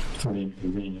for the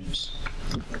inconvenience.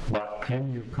 But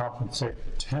can you compensate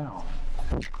the town?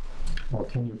 Or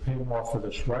can you pay more for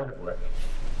this right of way?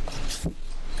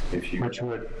 Which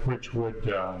would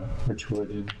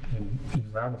in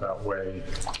roundabout way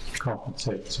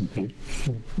compensate some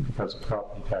people because of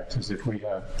property taxes. If we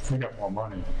got more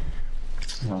money,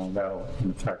 that'll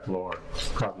in fact lower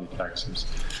property taxes.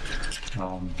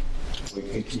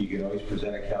 You can always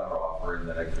present a counter offer, and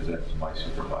then I present it to my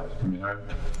supervisor. I mean,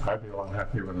 I'd be a lot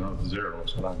happier with another zero,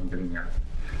 so I'm getting at.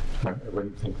 I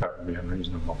wouldn't think that would be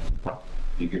unreasonable. But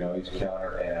you can always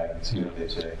counter, and I can see what they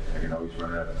say. I can always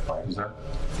run it up and find.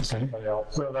 Does anybody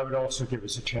else? Well, that would also give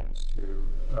us a chance to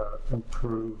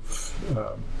improve,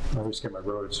 I always get my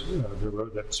roads, the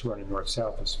road that's running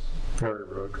north-south is Ferry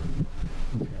Road.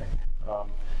 Okay.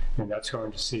 And that's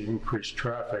going to see increased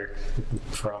traffic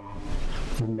from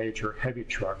the major heavy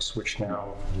trucks, which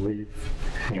now leave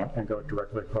and go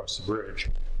directly across the bridge.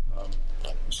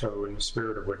 So in the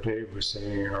spirit of what Dave was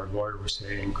saying, our lawyer was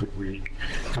saying, could we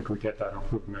get that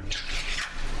improvement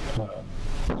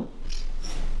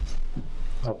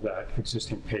of that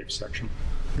existing paved section?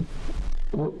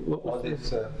 What was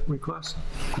this request?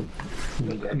 I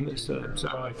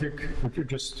think we're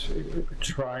just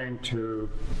trying to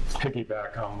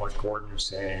piggyback on what Gordon was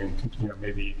saying.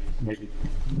 Maybe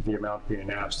the amount being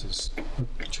asked is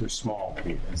too small.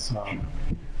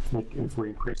 If we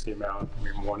increase the amount,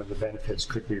 one of the benefits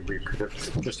could be we could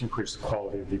have just increased the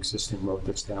quality of the existing road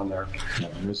that's down there. Yeah,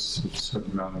 this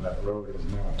certain amount of that road is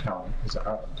now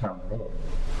out of town road,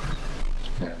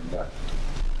 and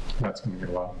that's going to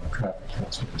get a lot more traffic.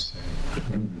 That's what we're saying.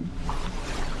 Mm-hmm.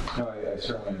 No, I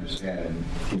certainly understand,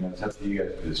 and it's up to you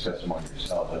guys to discuss among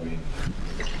yourselves. I mean,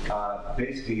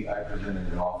 basically, I presented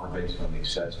an offer based on the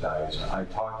assessed values. I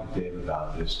talked to Dave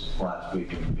about this last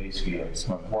week, and basically, I'm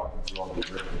walking through all the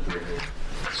arithmetic.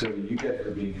 So you guys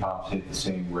are being compensated at the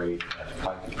same rate as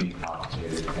Pike is being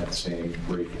compensated at the same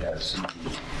rate as CD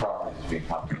Properties is being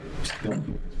compensated. The only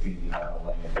difference being the amount of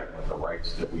land and the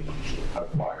rights that we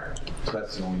acquired. So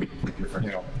that's the only difference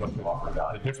in the offer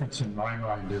value. The difference in my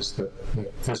mind is that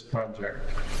this project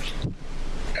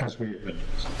as we have been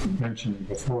mentioning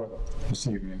before this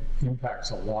evening, impacts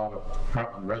a lot of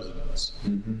Hartland residents.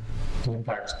 It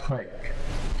impacts Pike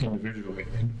individually.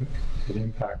 It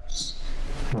impacts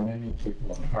many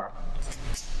people in Hartland.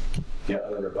 Yeah,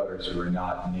 other abutters who are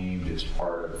not named as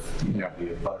part of, you know, the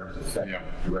abutters affected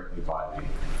directly by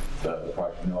the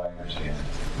project. No, I understand.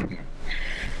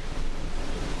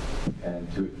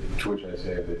 And to which I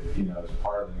say that, you know, as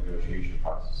part of the negotiation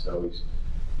process, always,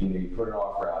 you know, you put an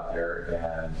offer out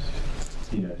there and,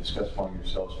 you know, discuss among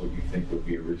yourselves what you think would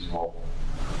be a reasonable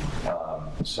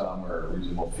sum or a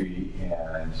reasonable fee,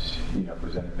 and, you know,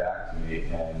 present it back to me,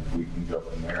 and we can go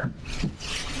from there.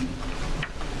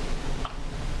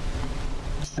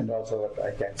 And also what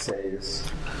I can say is,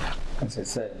 as I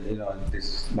said, you know,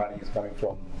 this money is coming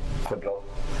from federal,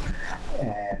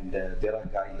 and there are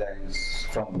guidelines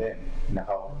from them on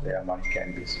how their money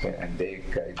can be spent, and they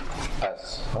guide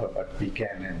us what we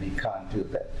can and we can't do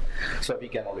that. So we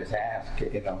can always ask,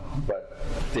 you know, but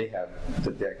they have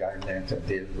their guidelines, and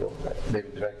they will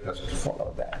direct us to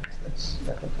follow that. That's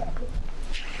what happens.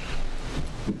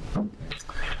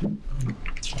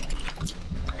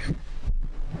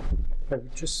 I'm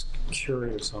just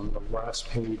curious on the last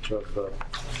page of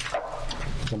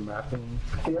the mapping.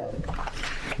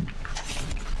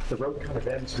 The road kind of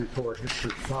ends before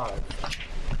history 5.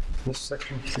 This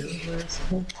section here, where is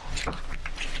it?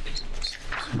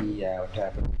 Yeah, what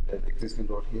happened? The existing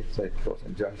road here, so it goes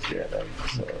and joins there, right?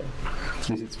 So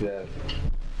this is where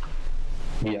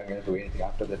we are going to do anything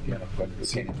after that. We are not going to do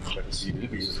anything, but we will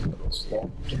be using the road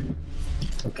slow.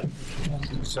 Okay.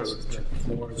 So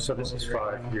this is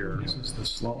 5 here. This is the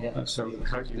slope. Yeah. So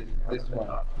how do you? This one,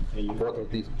 both of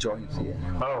these joints here.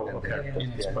 Oh, And okay.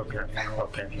 then- yeah.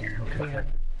 Okay.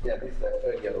 Yeah, this is the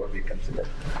earlier road we considered.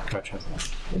 Gotcha.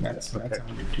 That's 100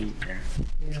 feet there.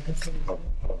 Yeah, that's what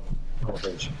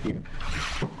Elevation.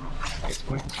 It's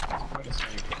quite a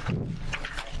swing.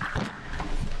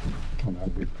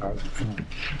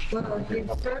 Well,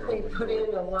 you've certainly put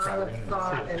in a lot of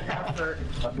thought and effort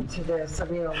to this. I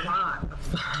mean, a lot of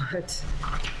thought.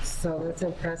 So that's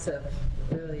impressive.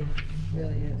 Really,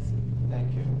 really is.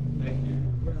 Thank you. Thank you.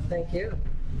 Well, thank you.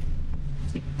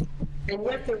 And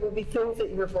yet there will be things that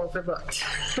you have overlooked.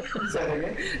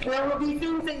 There will be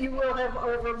things that you will have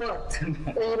overlooked. You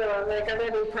know, like on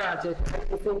any project,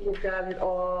 you think you've got it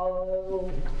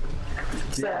all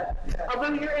set.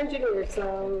 Although you're engineers,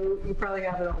 so you probably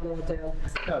have it all nailed down.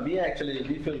 No, we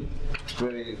feel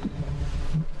very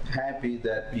happy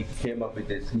that we came up with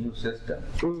this new system.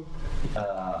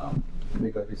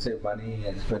 Because we save money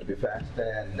and it's going to be faster,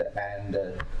 and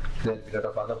there'll be a lot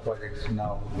of other projects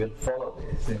now will follow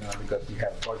this, you know, because we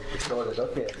have projects to show that,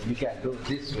 okay, you can do it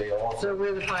this way also. So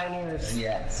we're the pioneers.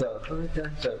 Yeah, so Okay.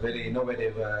 so very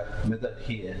innovative method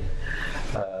here.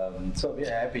 So we're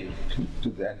happy to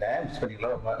do that. And I'm spending a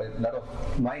lot of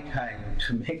my time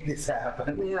to make this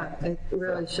happen. Yeah, it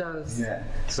really shows. Yeah.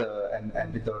 So and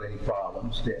without any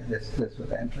problems. Yeah, that's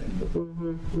what I'm trying to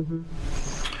do.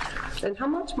 And how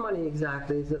much money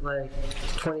exactly? Is it like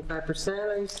 25%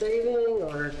 are you saving,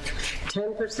 or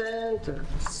 10%? Or?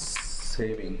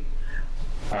 Saving.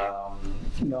 No,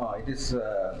 it is.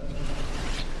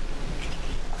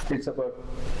 It's about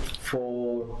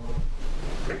 $4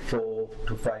 to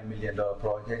 $5 million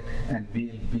project, and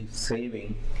we'll be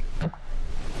saving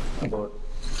about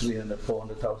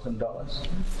 $300,000-400,000.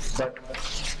 But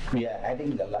we are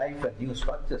adding the life and new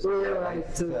structures. Yeah,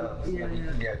 right. So,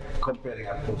 Yeah, comparing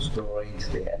up to storage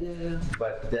there. Yeah.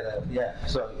 But there are,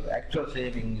 so actual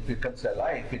saving, if you consider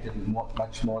life, it is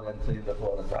much more than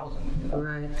 $300,000-400,000. You know?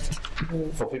 Right.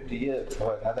 For 50 years,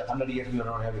 for another 100 years, we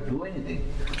don't have to do anything.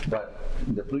 But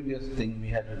the previous thing, we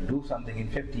had to do something in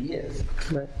 50 years.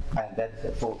 Right. And that's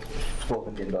a $4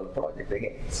 million project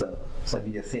again. So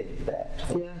we are saving that.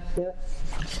 Yeah.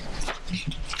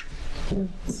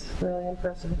 It's really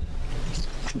impressive.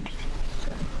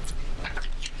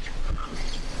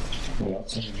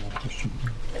 Anything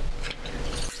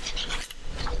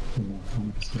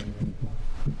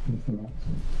else?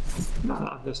 Not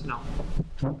on this, no.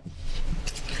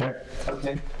 Okay.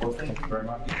 Okay, well, thank you very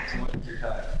much. So much for your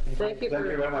time. Thank you Thank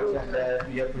you very much, and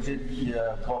we appreciate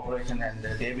your cooperation, and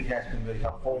David has been very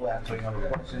helpful answering our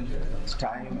questions. It's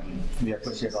time, and we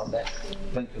appreciate all that.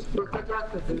 Thank you. Well, good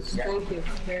luck with this. Yeah. Thank you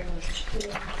very much.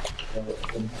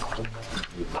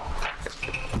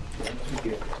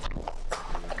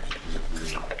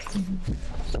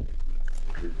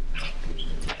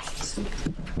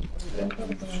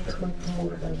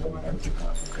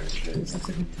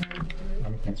 I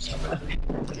don't think so.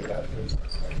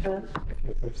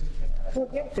 Well,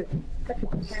 you have to.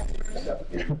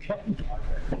 Okay.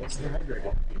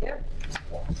 Yep.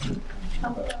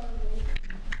 So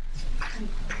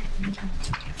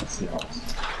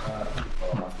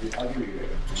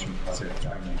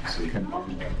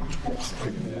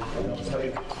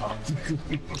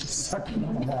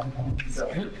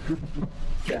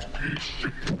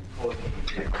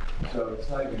it's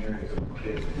not even really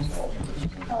complicated.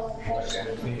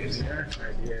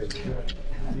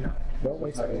 Don't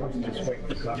wait for it, just wait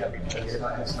for coffee.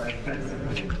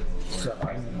 So,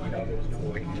 there's no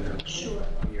way to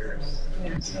years.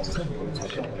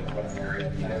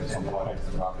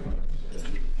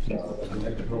 They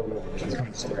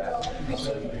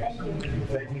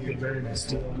can get very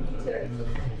still,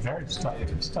 very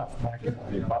stuff back in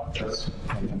the buttons,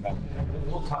 and then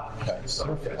that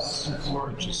surface,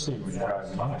 or you see when you're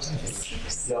driving by. It's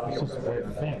just very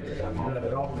thin.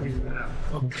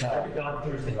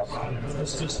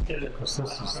 Let's just get it. Because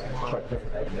this is quite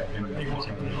different in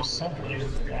the center.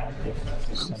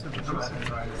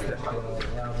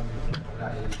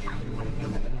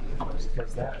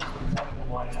 Because that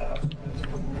one,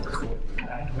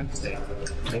 Wednesday,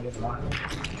 they didn't want to do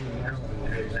their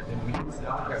one, they didn't meet the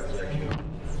doctor.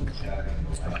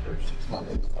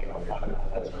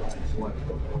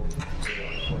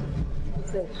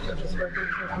 Don't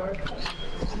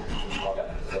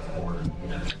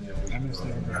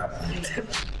say that.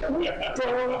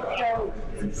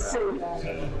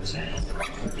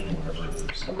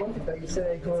 A month ago, you said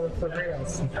they'd go for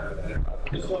rails.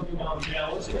 Just let me know, yeah,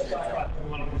 let's just talk about the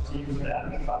one to see that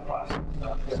and thought process.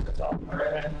 All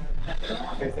right.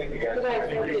 Thank you guys. Good night,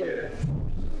 thank you.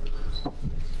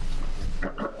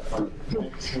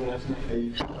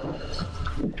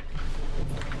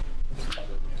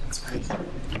 Thank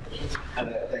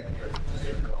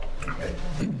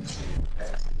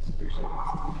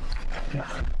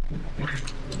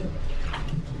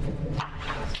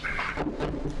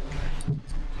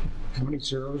How many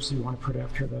zeros do you want to put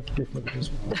after that before the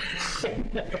decimal?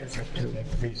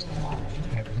 At least one.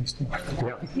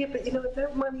 Yeah. Yeah, but you know,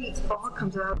 that money all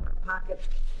comes out of our pocket,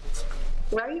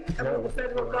 right? I mean, the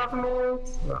federal government.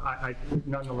 Well,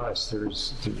 nonetheless,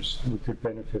 we could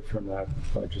benefit from that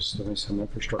by just doing some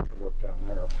infrastructure work down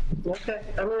there. Okay,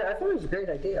 I mean, I thought it was a great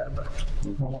idea, but.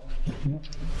 Well, yeah,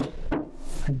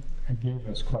 it gave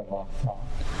us quite a lot of thought.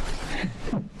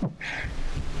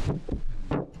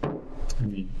 I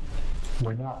mean,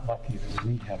 we're not lucky that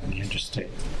we have the interstate.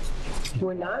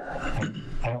 We're not? I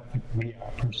don't think we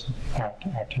are personally, our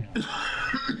town.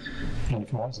 And if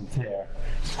it wasn't there,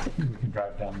 we could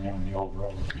drive down there on the old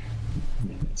road. I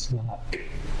mean, it's not,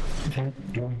 they're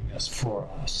doing this for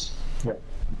us. Yeah.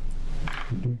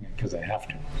 They're doing it because they have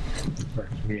to.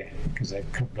 Because they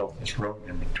could build this road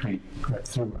in between, right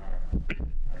through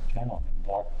our town and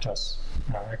blocked us,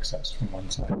 our access from one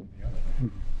side to the other.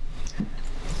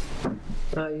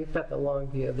 You've got the long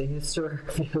view, the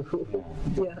historic view.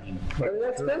 Yeah, I mean,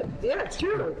 that's good. Yeah, it's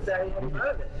true. I hadn't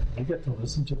thought of it. You get to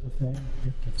listen to the thing,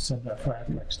 you get to send our fire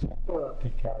trucks down, Well,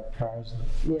 take care of cars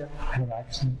yeah. that have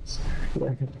accidents. We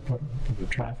get to put the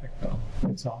traffic though.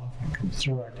 It's off, it comes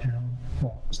through our town,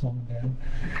 slowing down.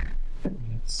 I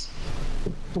mean,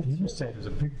 the interstate is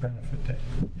a big benefit to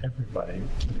everybody,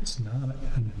 but it's not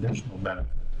an additional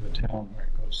benefit to the town where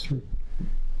it goes through.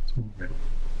 It's more of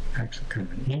actually kind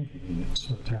of an inconvenience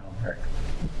for the town where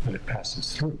it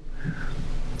passes through.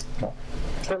 But,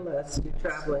 Unless you're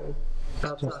traveling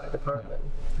outside the department.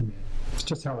 I mean, it's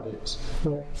just how it is.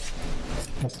 Yeah.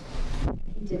 Yes.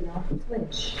 He did not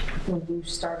flinch when you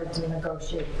started to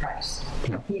negotiate price.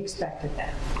 No. He expected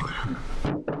that.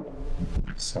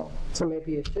 So, So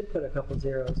maybe you should put a couple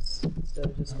zeros instead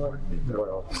of just one.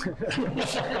 Well,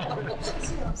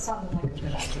 Sounded like a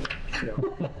good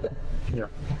idea. yeah.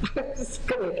 It's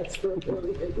gonna ask for $1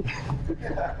 million.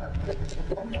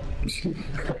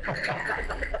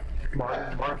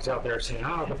 Mark's out there saying,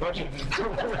 the budget.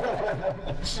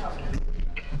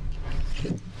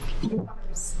 You are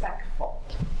respectful.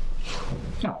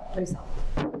 no. Result.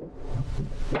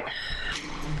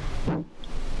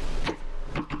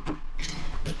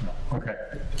 Okay,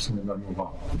 so we're gonna move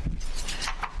on.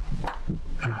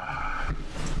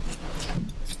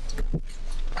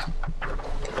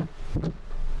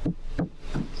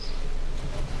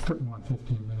 Putting on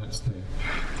 15 minutes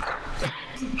there.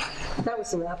 That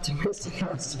was an optimistic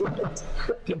estimate.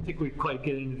 Didn't think we'd quite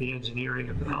get into the engineering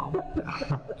of it all.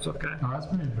 It's okay. Oh, that's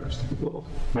pretty interesting. Well,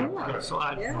 so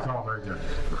It's all very good.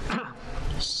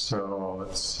 So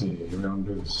let's see, we're gonna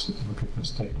do this, look at the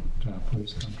state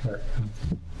police contract.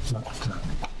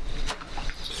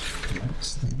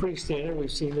 Next thing. pretty standard.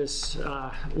 We've seen this,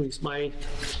 at least my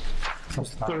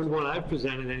third one I've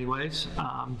presented anyways,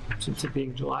 since it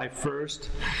being July 1st.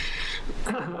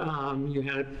 You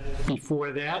had it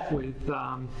before that with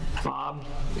Bob,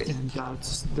 and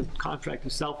the contract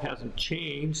itself hasn't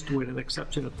changed with an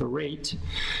exception of the rate.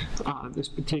 This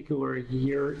particular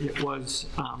year, it was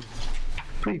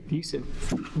pretty decent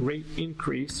rate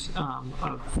increase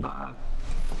of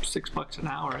 $6 an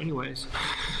hour anyways.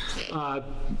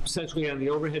 Essentially on the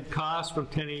overhead cost from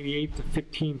 1088 to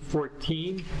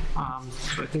 1514. So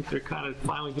I think they're kind of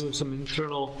finally doing some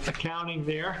internal accounting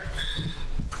there.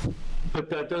 But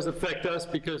that does affect us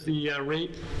because the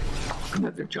rate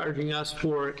that they're charging us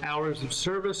for hours of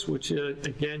service, which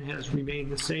again has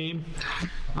remained the same,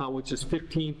 which is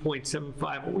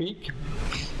 15.75 a week.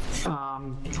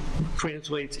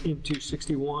 Translates into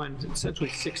essentially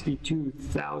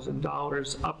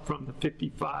 $62,000 up from the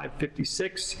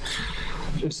 56.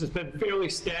 This has been fairly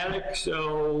static,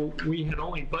 so we had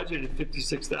only budgeted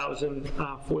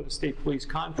 $56,000 for the state police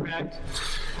contract.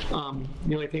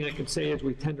 The only thing I can say is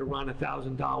we tend to run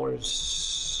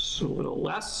 $1,000 a little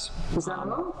less. Is that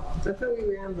all? I thought we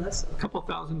ran less. A couple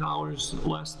 $1,000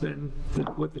 less than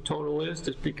what the total is,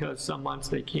 just because some months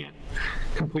they can't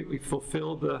completely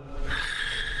fulfill the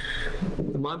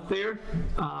month there.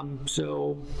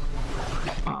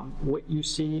 What you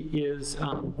see is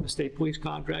the state police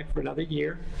contract for another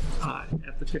year at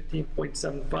the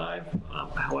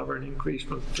 15.75, however, an increase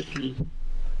from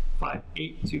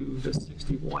 55.8 to the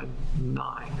 61.9.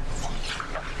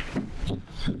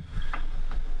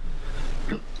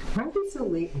 Why are they so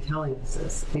late in telling us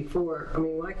this before? I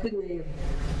mean, why couldn't they have?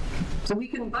 So we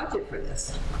can budget for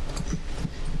this.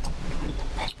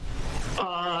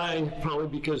 Probably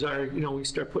because we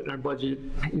start putting our budget,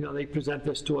 they present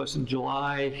this to us in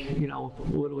July,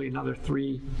 literally another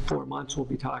 3-4 months we'll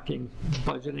be talking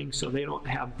budgeting, so they don't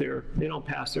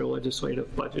pass their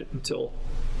legislative budget until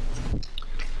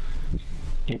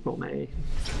April, May.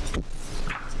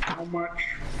 How much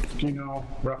do you know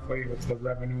roughly was the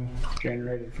revenue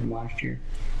generated from last year?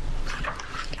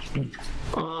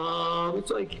 It's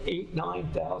like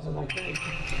 8,000-9,000, I think.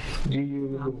 Do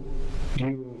you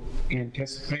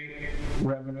anticipate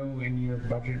revenue in your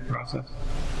budget process?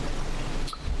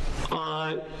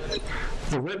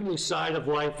 The revenue side of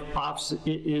life ops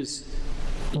is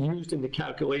used in the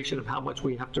calculation of how much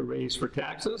we have to raise for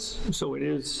taxes. So it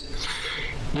is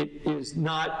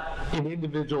not an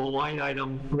individual line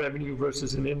item revenue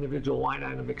versus an individual line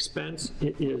item expense.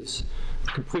 It is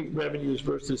complete revenues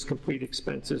versus complete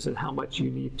expenses and how much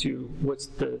you need to, what's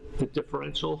the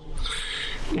differential.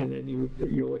 And then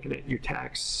you're looking at your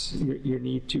tax, your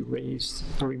need to raise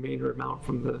the remainder amount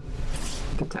from the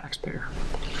taxpayer.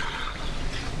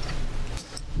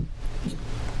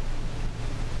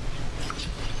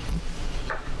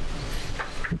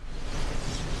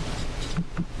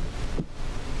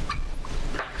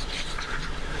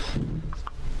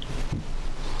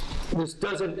 This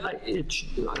doesn't,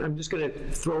 I'm just going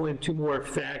to throw in 2 more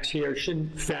facts here. It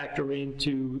shouldn't factor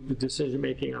into the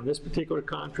decision-making on this particular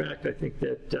contract. I think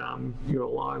that you're a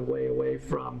long way away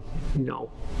from,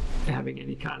 having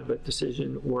any kind of a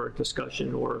decision or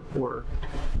discussion or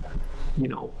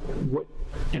what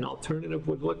an alternative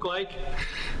would look like.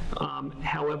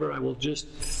 However, I will just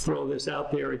throw this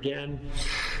out there again.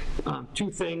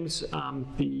 2 things.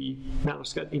 The Mount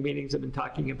Scottney meetings have been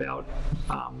talking about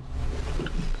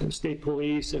the state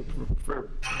police and for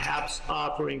perhaps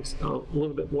offering a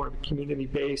little bit more of a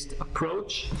community-based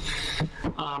approach.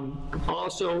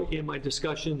 Also, in my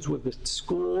discussions with the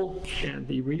school and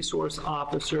the resource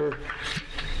officer,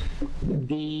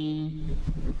 the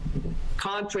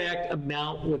contract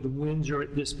amount with Windsor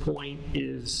at this point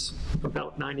is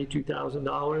about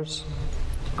 $92,000.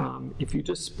 If you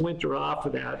just splinter off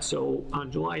of that, so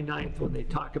on July 9th, when they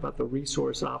talk about the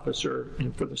resource officer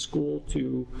and for the school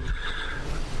to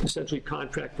essentially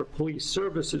contract for police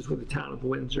services with the town of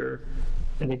Windsor,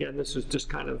 and again, this is just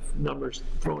kind of numbers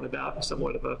thrown about in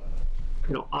somewhat of a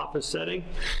office setting.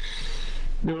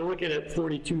 They were looking at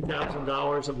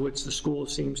 $42,000, of which the school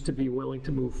seems to be willing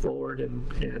to move forward and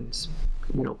pay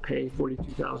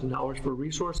 $42,000 for a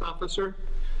resource officer.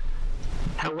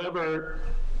 However,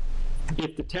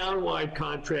 if the town-wide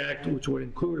contract, which would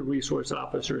include a resource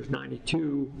officer, is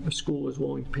 $92,000, the school is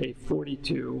willing to pay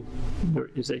 $42,000, there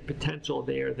is a potential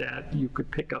there that you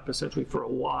could pick up essentially for a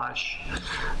wash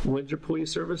Windsor Police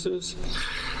Services.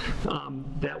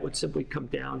 That would simply come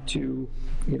down to,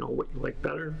 what you like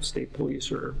better, state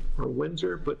police or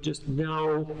Windsor, but just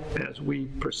know as we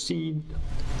proceed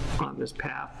on this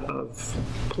path of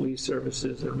police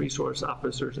services and resource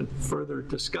officers and further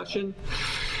discussion,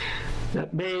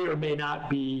 that may or may not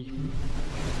be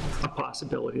a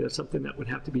possibility. That's something that would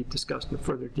have to be discussed in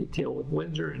further detail with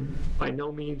Windsor, and by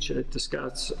no means should it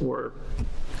discuss or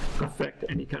affect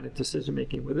any kind of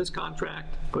decision-making with this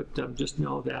contract, but just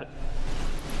know that,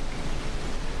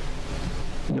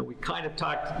 we kind of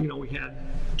talked, we had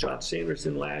John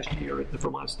Sanderson last year at the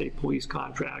Vermont State Police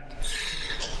contract.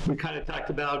 We kind of talked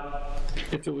about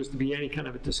if there was to be any kind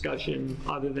of a discussion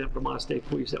other than Vermont State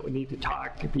Police that would need to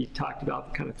be talked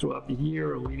about kind of throughout the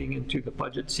year or leading into the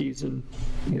budget season,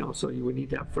 so you would need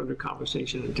to have further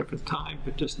conversation at a different time,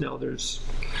 but just know there's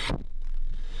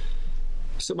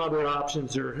some other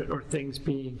options or things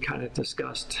being kind of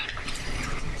discussed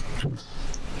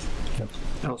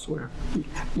elsewhere.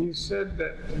 You said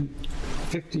that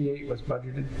 58 was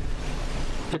budgeted?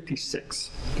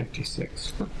 56.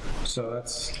 56. So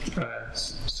that's a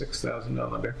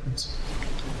 $6,000 difference.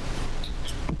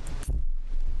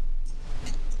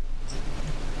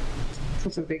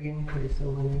 That's a big increase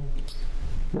in money.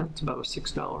 That's about a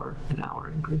 $6 an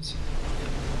hour increase.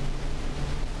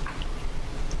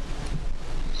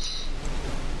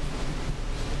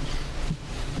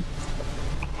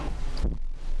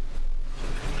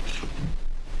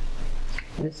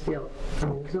 This field,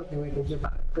 there's nothing we can do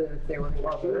about it, if they were.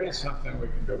 Well, there is something we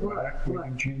can do about it. We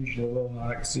can change the will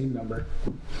not exceed number.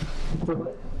 For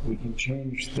what? We can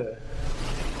change the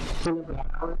The number of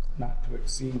hours? not to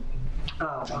exceed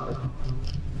number.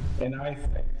 And I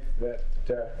think that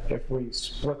if we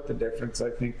split the difference,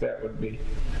 I think that would be,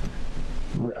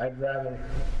 we've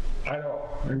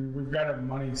got a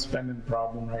money spending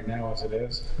problem right now as it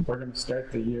is. We're gonna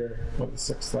start the year with a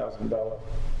 $6,000.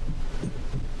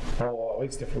 Well, at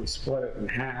least if we split it in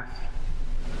half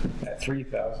at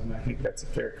 3,000, I think that's a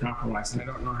fair compromise. And I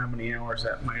don't know how many hours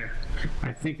that might,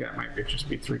 I think that might just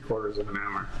be 3/4 of an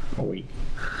hour a week.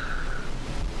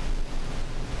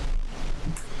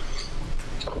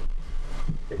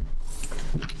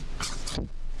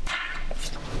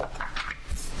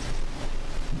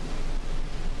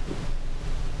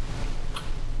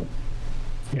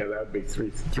 Yeah, that would be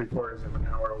 3/4 of an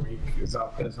hour a week is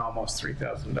almost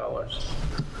 $3,000.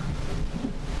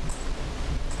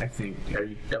 I think. Are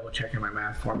you double checking my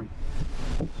math for me?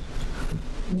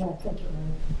 Yeah, I think you're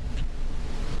right.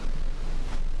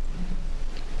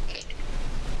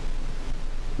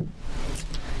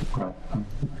 Well, I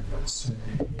would say,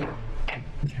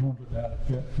 counter that a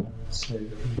bit, I would say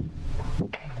that we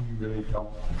really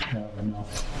don't have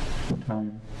enough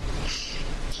time,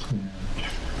 and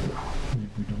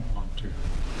we don't want to.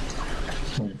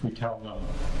 So if we tell them,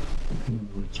 in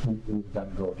other words, we would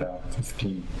then go down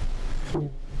 15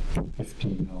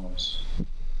 hours,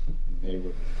 and they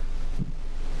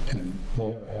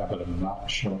have a habit of not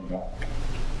showing up,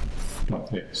 don't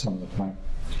they, some of the time.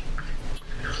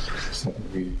 So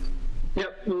we,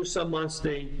 Yep, some months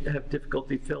they have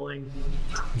difficulty filling.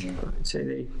 I'd say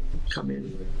they come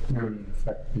in. we would in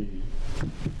effect be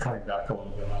cutting back a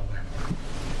little bit on them.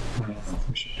 I don't know if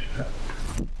we should do that.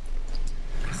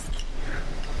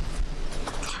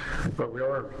 But we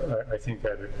are, I think,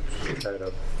 at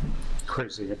a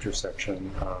crazy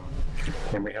intersection,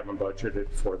 and we haven't budgeted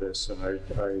for this, and I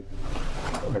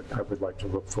would like to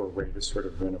look for a way to sort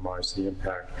of minimize the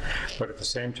impact. But at the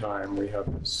same time, we have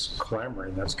this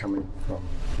clamoring that's coming from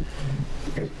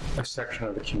a section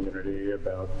of the community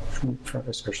about,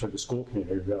 especially the school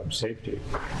community, about safety.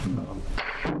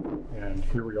 And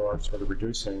here we are sort of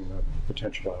reducing the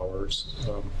potential hours.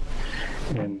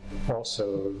 And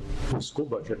also the school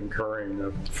budget incurring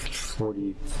a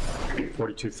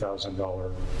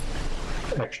 $42,000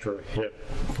 extra hit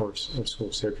for a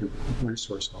school safety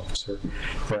resource officer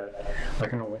that I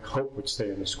can only hope would stay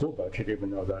in the school budget,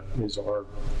 even though that is our,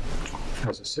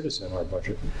 as a citizen, our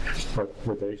budget. But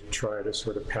would they try to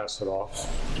sort of pass it off,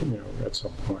 at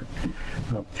some point?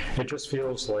 It just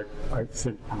feels like I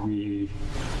think we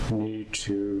need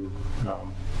to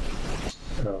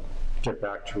get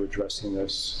back to addressing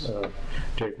this.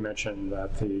 Dave mentioned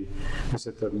that is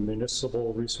it the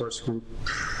Municipal Resource Group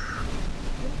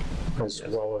as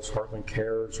well as Hartland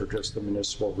Cares, or just the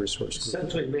Municipal Resource Group?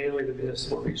 Essentially, mainly the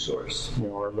municipal resource.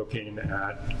 Are looking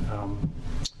at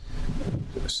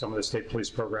some of the state police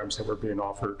programs that were being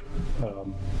offered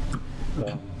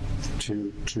that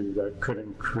could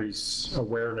increase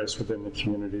awareness within the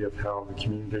community of how the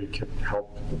community can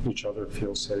help each other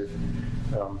feel safe.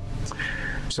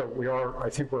 So I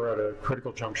think we're at a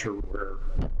critical juncture where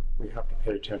we have to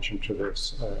pay attention to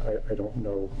this. I don't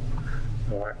know,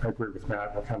 I agree with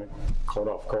Matt, we're kind of caught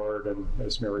off guard, and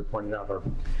as Mary pointed out,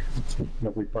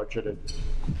 we budgeted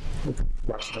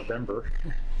last November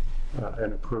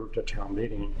and approved a town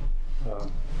meeting.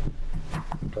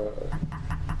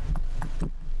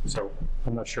 So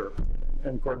I'm not sure.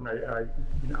 And Gordon,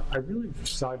 I really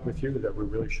side with you that we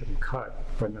really shouldn't cut,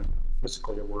 but I'm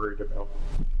physically worried about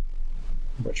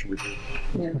what should we do.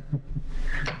 Yeah.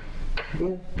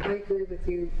 Yeah, I agree with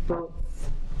you both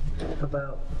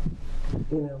about,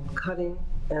 cutting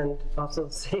and also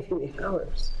saving the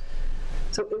hours.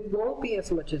 So it won't be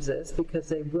as much as this because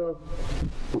they will,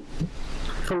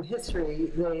 from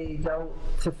history, they don't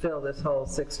fulfill this whole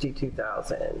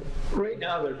 62,000. Right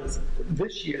now,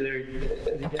 this year,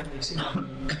 again, they seem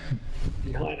to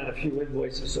be behind on a few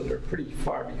invoices, so they're pretty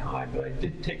far behind. But I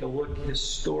did take a look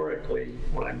historically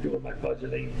when I'm doing my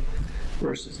budgeting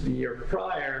versus the year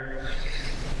prior,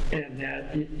 and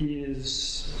that it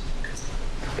is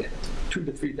 $2,000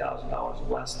 to $3,000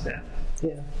 less than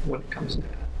when it comes to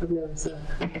that. I've noticed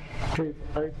that. Dave,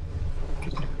 I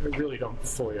really don't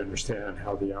fully understand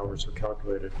how the hours are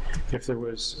calculated. If there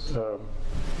was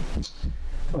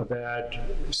a bad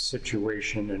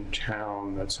situation in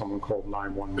town that someone called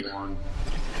 911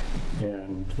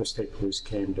 and the state police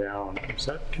came down, is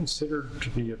that considered to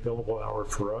be a billable hour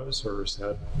for us, or is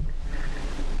that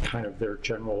kind of their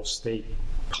general state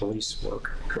police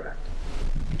work? Correct.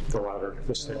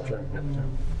 The state general.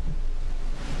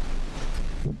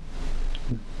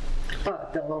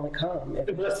 But they'll only come if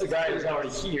Unless the guy is already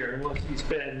here, unless he's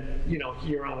been,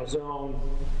 here on his own,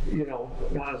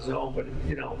 not his own, but,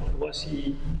 unless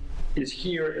he is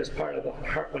here as part of the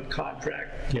Hartland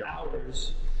contract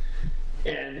hours,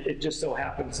 and it just so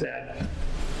happens that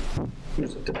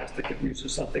there's a domestic abuse or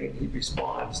something and he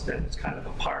responds, then it's kind of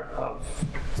a part of,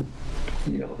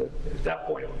 at that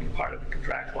point it would be part of the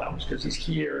contractual hours because he's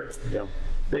here. Yeah.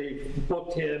 They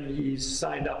booked him, he's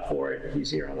signed up for it,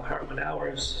 he's here on the Hartland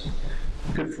hours.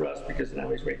 Good for us because now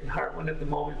he's rating Hartland at the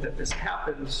moment that this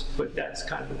happens, but that's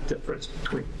kind of the difference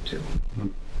between the two.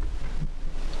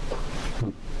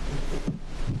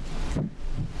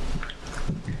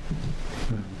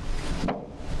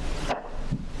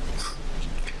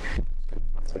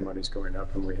 Money's going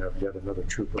up, and we have yet another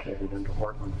trooper heading into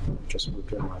Hartland. Just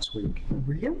moved in last week.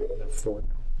 Really? Four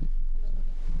now.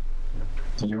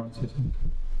 Did you want to say something?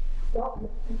 Well,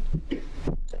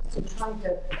 I'm trying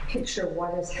to picture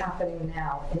what is happening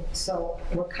now. So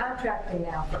we're contracting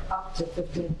now for up to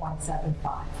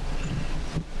 15.75.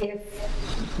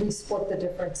 If we split the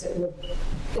difference, it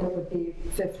would be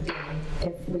 15.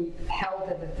 If we held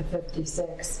it at the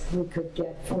 56, we could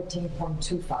get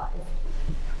 14.25.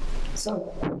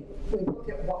 So if we look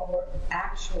at what we're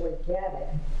actually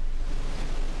getting,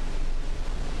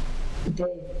 Dave,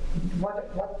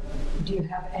 what do you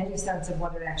have any sense of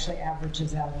what it actually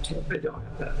averages out to? I don't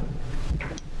have that.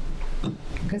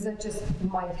 Because it just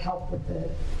might help with the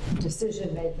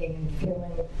decision making and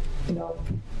feeling,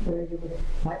 where you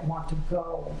might want to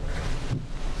go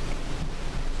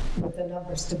with the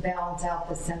numbers to balance out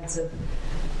the sense of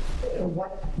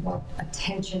what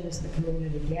attention is the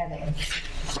community getting,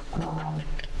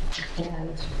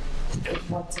 and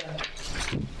what's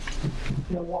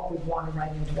what we want to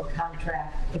write into a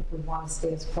contract if we want to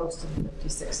stay as close to the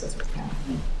 56 as we can.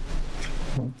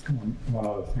 One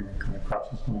other thing that kind of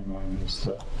crosses my mind is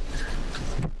that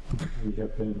we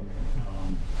have been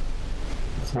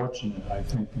fortunate, I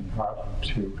think, in Hartland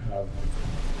to have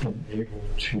been able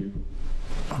to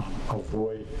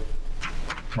avoid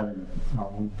having our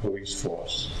own police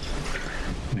force.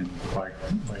 And by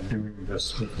doing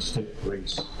this with the state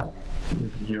police,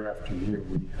 year after year,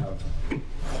 we have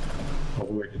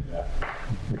avoided that,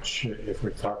 which if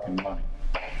we're talking money,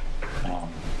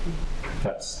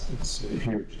 it's a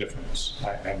huge difference.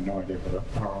 I have no idea what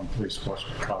our own police force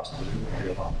would cost, but it would be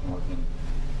a lot more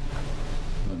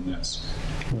than this.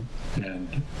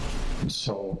 And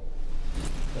so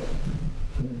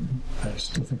I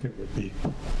still think it would be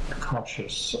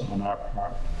cautious on our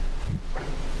part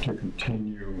to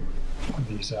continue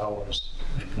these hours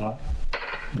and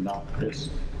not risk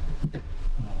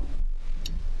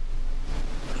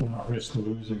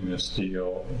losing this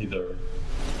deal, either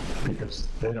because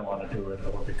they don't want to do it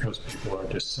or because people are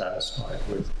dissatisfied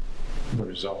with the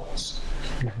results.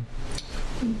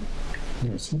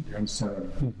 You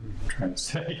understand what I'm trying to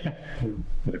say?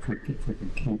 That if we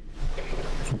can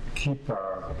keep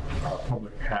our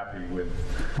public happy with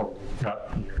what we've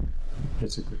got here,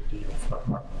 it's a good deal for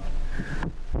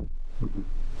Hartland.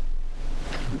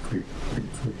 If we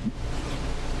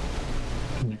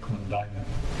nickel and dime it,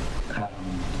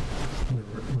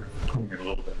 we're putting it a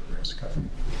little bit at risk, I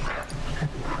think.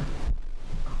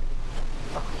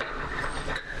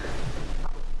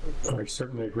 I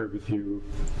certainly agree with you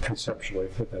conceptually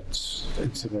that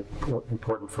it's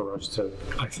important for us to,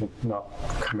 I think, not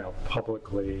come out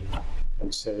publicly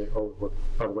and say, oh,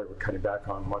 by the way, we're cutting back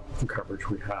on what coverage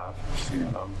we have.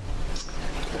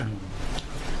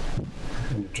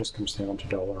 And it just comes down to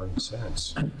dollar and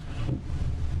cents.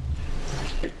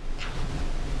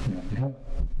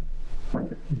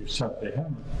 You said they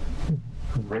haven't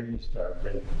raised our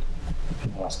rate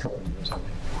in the last couple of years, I think.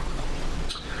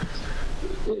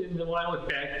 When I look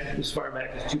back, as far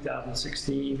back as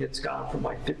 2016, it's gone from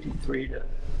like 53 to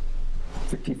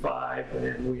 55, and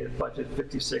then we had budgeted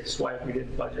 56, why we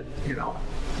didn't budget,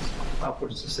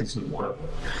 upwards to 61.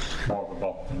 More of a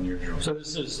bump than usual. So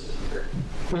this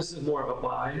is more of a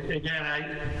buy.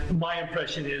 Again, my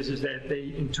impression is that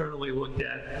they internally looked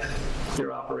at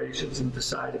their operations and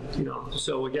decided,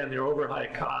 so again, their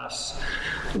overhead costs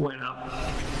went up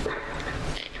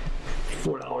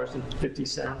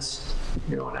 $4.50,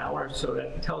 an hour. So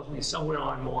that tells me somewhere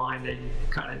along the line, they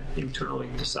kind of internally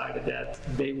decided that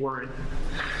they weren't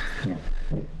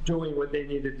doing what they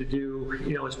needed to do.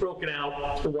 It's broken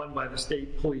out, one by the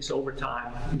state police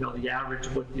overtime, the average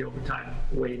of what the overtime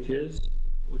wage is,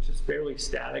 which is fairly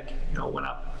static, went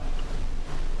up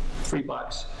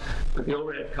 $3, but the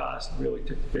overhead cost really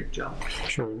took a big jump.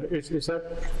 Sure. Is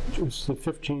the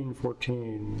 15,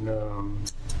 14,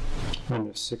 and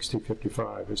the 60,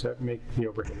 55, does that make the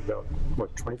overhead about,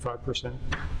 what, 25%?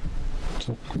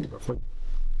 So, roughly?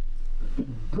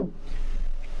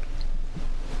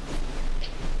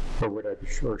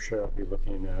 Or should I be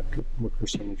looking at what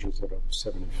percentages that of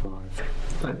 75?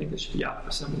 I think it should be out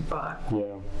for 75.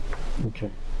 Yeah,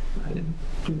 okay. I didn't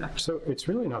do that. So it's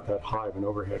really not that high of an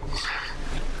overhead.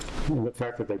 And the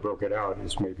fact that they broke it out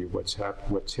is maybe what's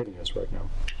hitting us right now.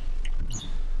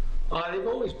 They've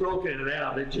always broken it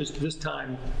out. It just, this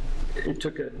time, it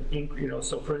took an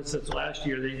so for instance, last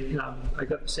year, I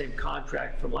got the same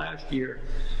contract from last year.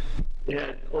 It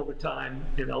had overtime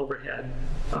and overhead,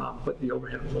 but the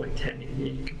overhead was only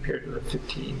 1080 compared to the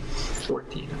 15,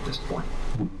 14 at this point.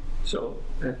 So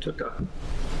that took a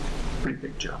pretty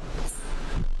big jump.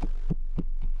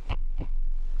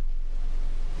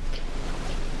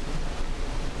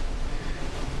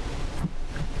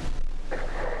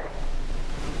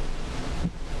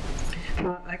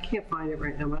 I can't find it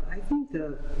right now, but I think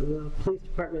the police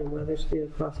department in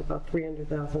Weathersfield costs about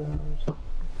 $300,000.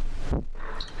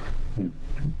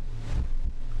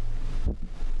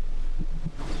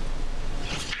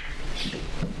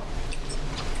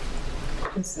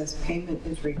 It says payment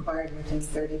is required within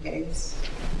 30 days.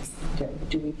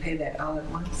 Do we pay that all at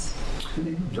once?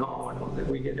 No, I don't think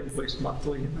we get invoiced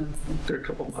monthly. They're a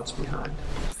couple months behind.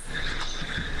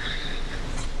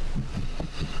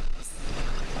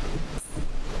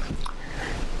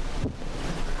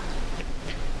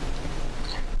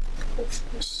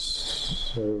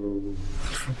 So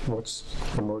what's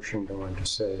the motion going to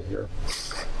say here?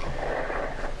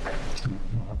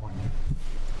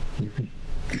 You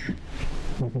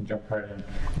can jump right in.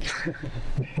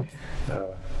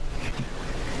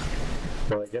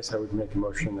 Well, I guess I would make a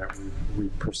motion that we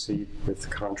proceed with the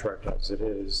contract as it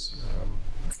is,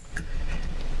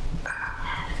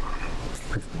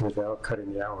 without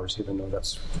cutting the hours, even though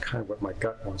that's kind of what my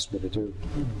gut wants me to do.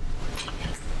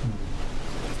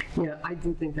 Yeah, I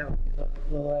do think that would be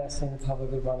the last thing the public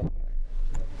would want to hear.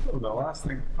 Well, the last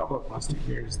thing the public wants to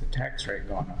hear is the tax rate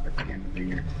going up at the end of the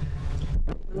year.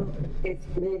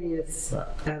 Maybe it's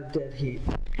out of dead heat.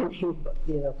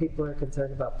 People are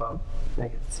concerned about both, I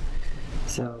guess.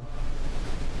 So,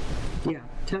 yeah,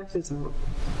 taxes are,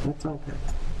 that's not good.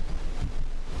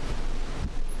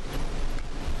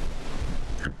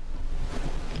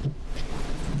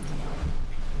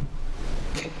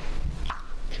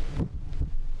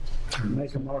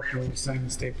 Make a motion to sign the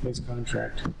state police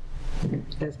contract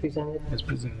As presented? as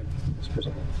presented.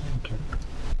 Okay.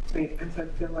 Wait, I thought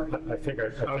Phil already. I think I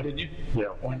Oh, did you? yeah.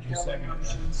 When did you second?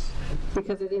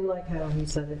 Because I didn't like how he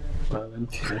said it. Well, then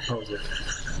I oppose it.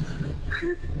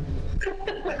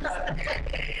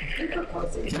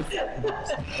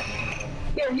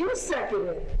 Yeah, you second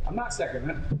it. I'm not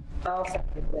seconding it. I'll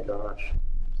second it. Gosh.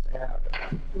 Yeah.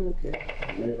 Okay.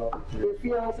 Your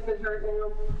feelings have been hurt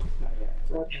now? Not yet.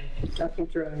 Okay, I can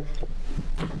try. All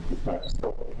right, so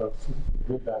let's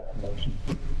read back the motion.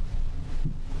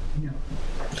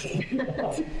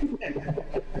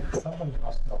 Somebody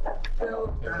must know. Phil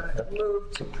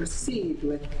moved to proceed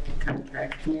with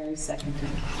contract. Mary seconded.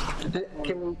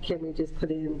 Can we just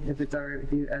put in, if it's all right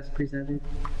with you, as presented?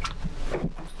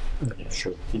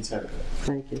 Sure. He said it.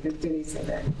 Thank you. Did he say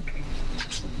that?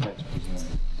 That's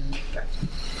presented. Gotcha.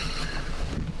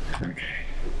 Okay.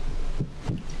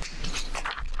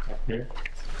 Up here.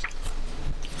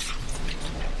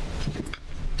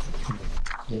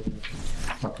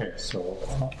 Okay, so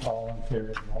all in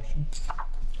favor of the motion?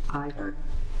 Aye.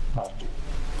 Aye.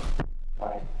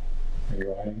 Aye. Are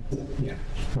you aye? Yeah.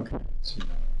 Okay, so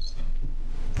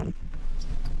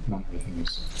not everything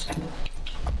is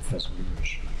as we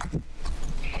wish.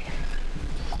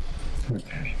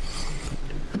 Okay.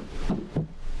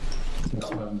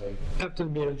 That's Monday. After the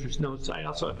manager's notes, I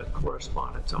also have a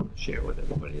correspondence I want to share with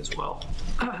everybody as well.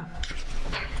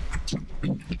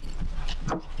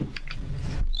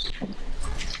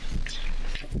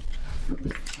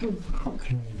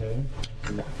 Okay, Dave,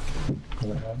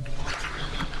 go ahead.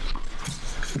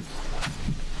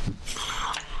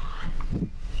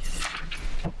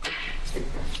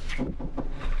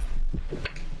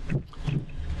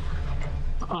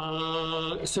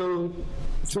 So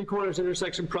 3 Corners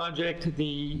intersection project,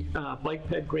 the bike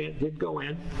ped grant did go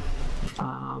in.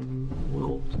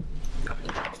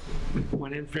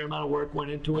 Went in, fair amount of work went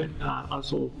into it.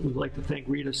 Also, we'd like to thank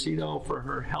Rita Cito for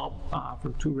her help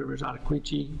from Two Rivers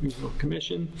Ottaquechee Regional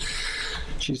Commission.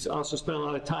 She's also spent a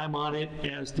lot of time on it,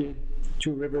 as did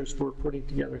Two Rivers for putting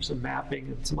together some mapping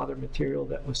and some other material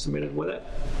that was submitted with it.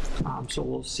 So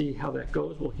we'll see how that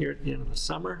goes. We'll hear it at the end of the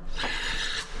summer.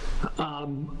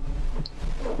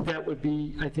 That would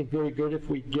be, I think, very good if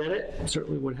we get it.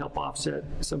 Certainly would help offset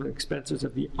some of the expenses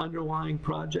of the underlying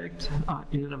project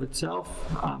in and of itself.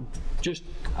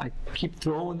 I keep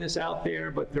throwing this out there,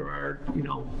 but there are,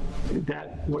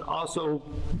 that would also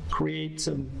create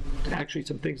some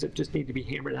things that just need to be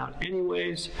hammered out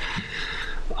anyways.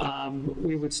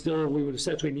 We would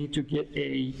essentially need to get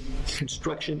a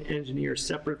construction engineer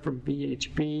separate from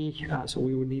VHB, so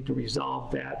we would need to resolve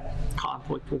that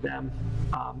conflict with them.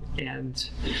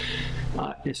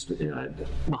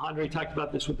 Mahendra talked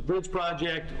about this with the bridge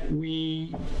project.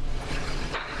 We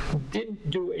didn't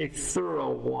do a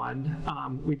thorough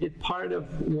one. We did part of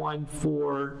one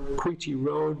for Quechee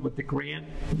Road with the grant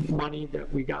money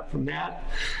that we got from that.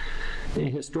 A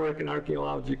historic and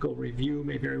archaeological review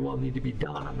may very well need to be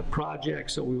done on the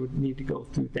project, so we would need to go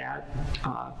through that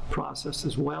process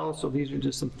as well. So these are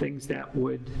just some things that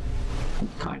would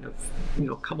kind of,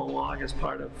 come along as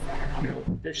part of,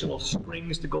 additional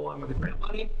strings to go on with the grant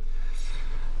money.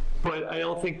 But I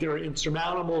don't think they're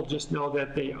insurmountable. Just know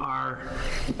that they are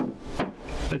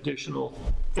additional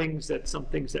things, some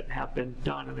things that have been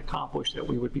done and accomplished that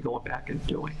we would be going back and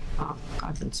doing.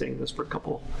 I've been saying this for a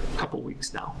couple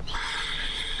weeks now.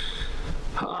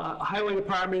 Highway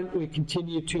Department, we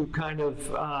continue to kind of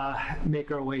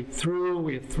make our way through.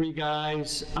 We have 3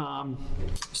 guys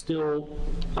still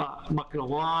mucking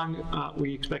along.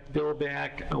 We expect Bill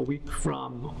back a week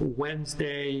from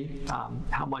Wednesday.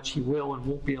 How much he will and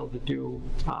won't be able to do,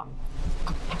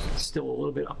 still a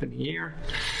little bit up in the air.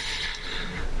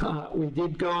 We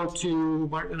did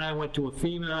Martin and I went to a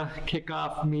FEMA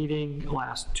kickoff meeting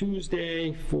last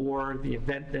Tuesday for the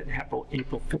event that happened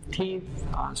April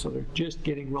 15th. So they're just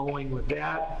getting rolling with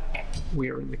that. We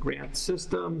are in the grant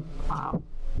system.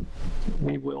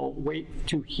 We will wait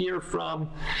to hear from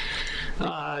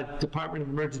Department of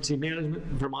Emergency Management,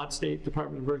 Vermont State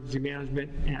Department of Emergency Management,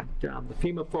 and the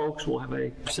FEMA folks. We'll have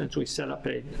essentially set up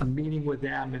a meeting with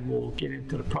them, and we'll get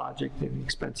into the project and the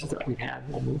expenses that we've had,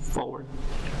 and we'll move forward.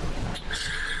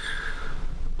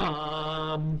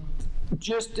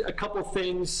 Just a couple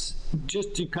things,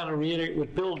 just to kind of reiterate,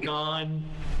 with Bill gone,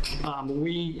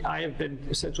 I have been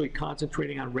essentially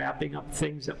concentrating on wrapping up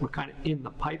things that were kind of in the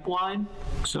pipeline.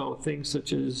 So things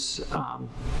such as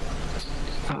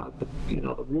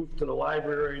the roof to the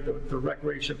library, the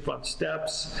recreation front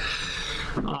steps,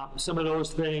 some of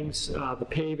those things, the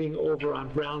paving over on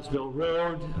Brownsville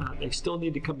Road. They still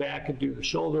need to come back and do the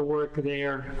shoulder work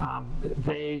there.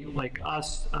 They, like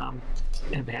us,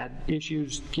 have had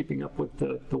issues keeping up with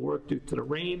the work due to the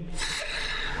rain.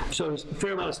 So there's a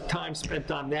fair amount of time spent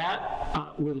on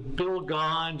that. With Bill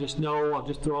gone, just know, I'll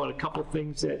just throw out a couple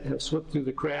things that have slipped through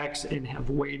the cracks and have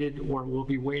waited or will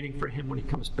be waiting for him when he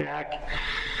comes back.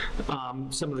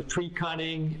 Some of the tree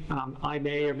cutting, I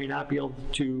may or may not be able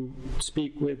to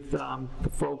speak with the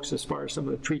folks as far as some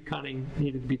of the tree cutting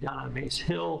needed to be done on Mace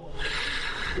Hill.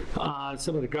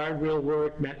 Some of the guardrail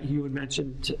work, you had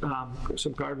mentioned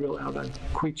some guardrail out on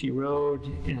Quechee Road,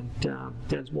 and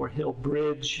Densmore Hill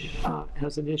Bridge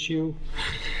has an issue.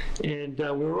 And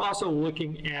we were also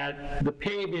looking at the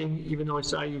paving, even though I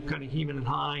saw you kind of heaming and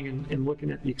hawing and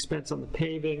looking at the expense on the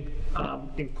paving,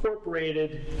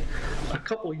 incorporated a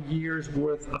couple years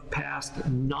worth of past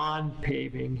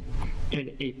non-paving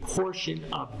and a portion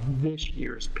of this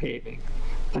year's paving.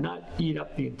 Do not eat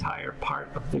up the entire part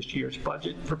of this year's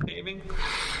budget for paving.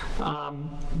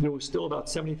 There was still about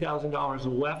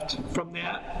 $70,000 left from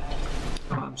that.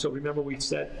 So remember we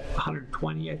set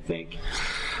 120, I think.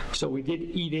 So we did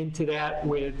eat into that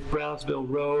with Brownsville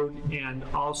Road and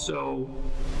also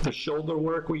the shoulder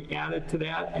work we added to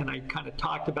that. And I kind of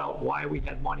talked about why we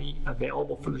had money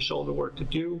available for the shoulder work to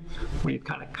do. We had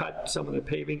kind of cut some of the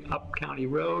paving up County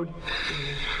Road.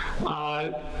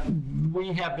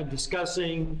 We have been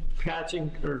discussing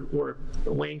patching or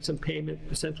laying some pavement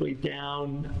essentially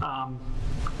down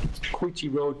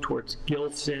Queechee Road towards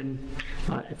Gilson.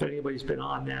 If anybody's been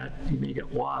on that, you may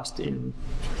get lost in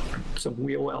some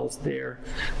wheel wells there,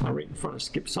 right in front of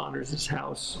Skip Saunders'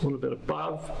 house, a little bit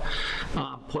above.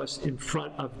 Plus, in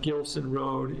front of Gilson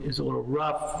Road is a little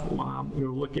rough. We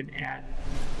were looking at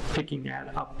picking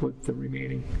that up with the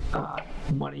remaining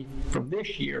money from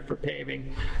this year for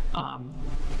paving.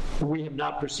 We have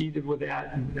not proceeded with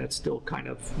that, and that's still kind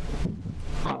of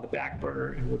on the back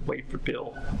burner and would wait for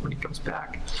Bill when he comes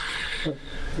back.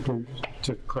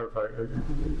 To clarify,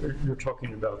 you're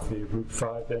talking about the Route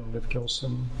 5 end of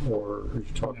Gilson, or are you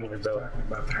talking about the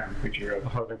Hartland Queechee Road?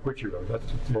 Hartland Queechee Road?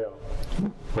 That's, yeah,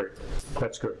 great.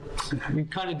 That's good. We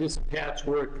kind of did some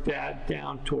patchwork that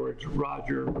down towards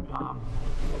Roger. I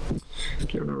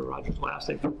can't remember Roger's last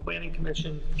name, from Planning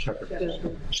Commission. Shepherd. You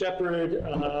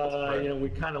know, we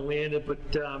kind of landed, but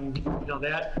you know,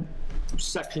 that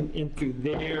section into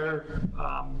there,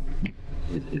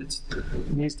 it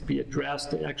needs to be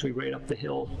addressed, actually right up the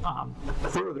hill,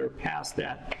 further past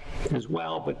that as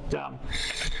well. But you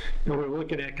know, we're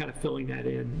looking at kind of filling that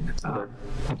in a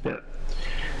bit.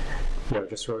 Yeah, I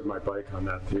just rode my bike on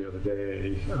that the other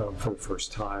day for the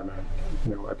first time.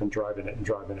 You know, I've been driving it,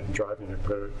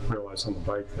 but I realized on the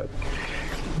bike that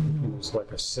it was like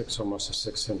almost a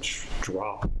 6-inch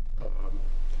drop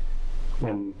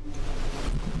in,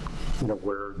 you know,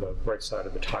 where the right side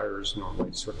of the tires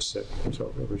normally sort of sit.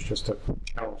 So it was just a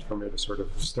challenge for me to sort of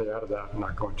stay out of that and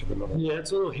not go into the middle. Yeah,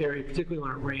 it's a little hairy, particularly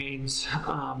when it rains.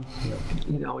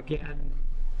 You know, again,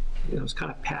 you know, it's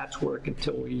kind of patchwork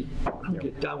until we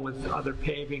get done with other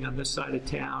paving on this side of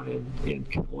town and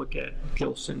can look at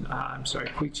Gilson,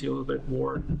 Queechee a little bit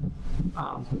more in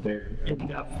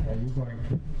depth. Are you going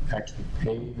to actually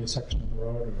pay the section of the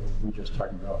road, or are we just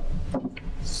talking about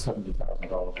 $70,000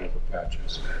 worth of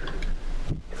patches?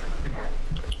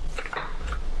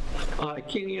 I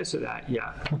can't answer that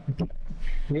yet.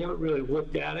 We haven't really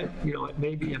looked at it. You know, it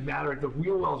may be a matter, the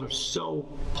wheel wells are so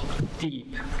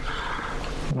deep.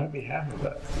 Might be half of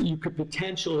it. You could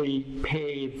potentially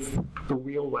pave the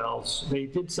wheel wells. They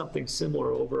did something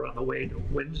similar over on the way to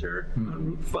Windsor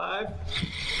on Route 5.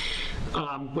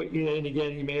 But you know, and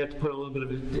again, you may have to put a little bit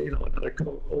of, you know, another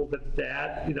coat over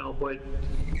that, you know, but,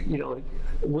 you know,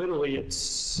 literally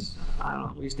it's, I don't know,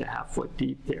 at least a half foot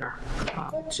deep there.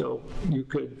 So you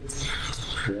could,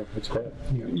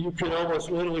 you could almost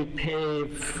literally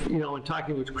pave, you know, and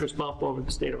talking with Chris Bump over in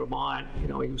the state of Vermont, you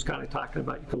know, he was kind of talking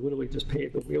about you could literally just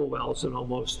pave the wheel wells and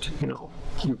almost, you know,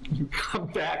 you come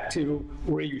back to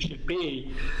where you should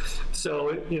be.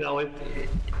 So, you know,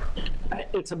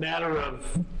 it's a matter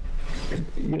of,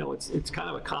 you know, it's kind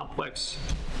of a complex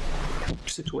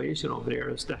situation over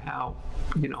there as to how,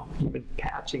 you know, even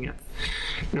patching it,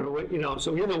 you know,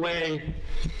 so either way,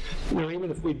 you know,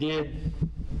 even if we did,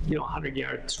 you know,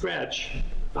 100-yard stretch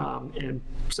and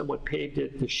somewhat paved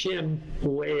it, the shim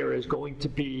layer is going to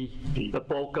be the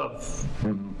bulk of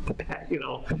the you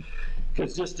know,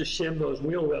 because just to shim those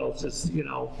wheel wells is, you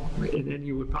know, and then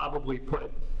you would probably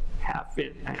put half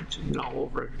inch, you know,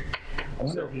 over. I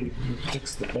wonder if you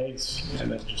fix the base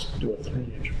and then just do a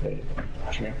 3-inch pave.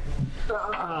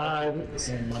 The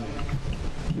same money.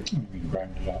 You mean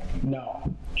grind it up?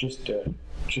 No, just to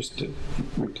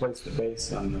replace the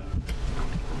base on the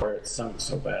where it sunk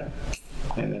so bad,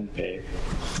 and then pave.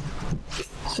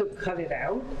 So cut it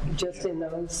out, just in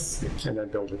those. And then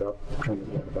build it up, turn the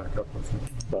water back up with it.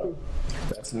 But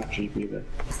that's not cheap either.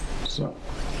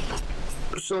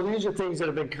 So these are things that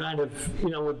have been kind of, you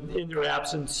know, in their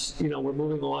absence, you know, we're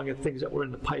moving along at things that were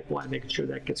in the pipeline, making sure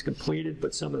that gets completed,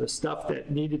 but some of the stuff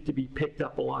that needed to be picked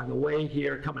up along the way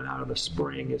here, coming out of the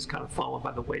spring, is kind of fallen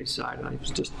by the wayside, and I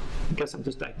guess I'm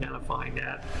just identifying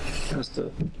that as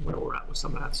to where we're at with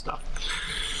some of that stuff.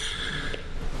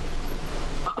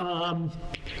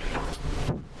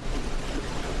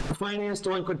 Finance,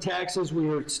 delinquent taxes, we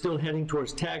are still heading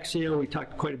towards tax year. We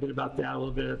talked quite a bit about that, a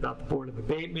little bit about the Board of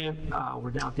Abatement. We're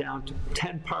now down to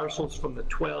 10 parcels from the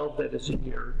 12 that is in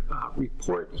your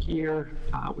report here.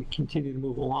 We continue to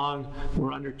move along.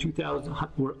 We're under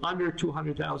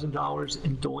 $200,000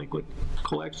 in delinquent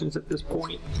collections at this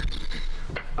point.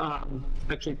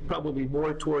 Actually, probably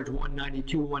more towards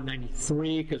 192,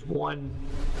 193, because one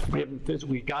we haven't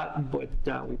physically gotten, but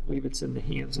we believe it's in the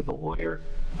hands of the lawyer.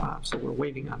 So we're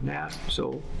waiting on that.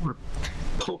 So we're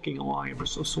poking along ever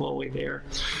so slowly there.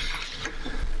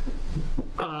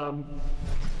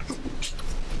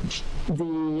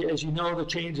 As you know,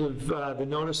 the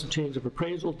notice of change of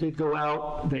appraisal did go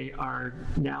out. They are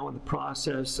now in the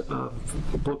process of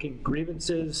booking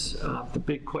grievances. The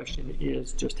big question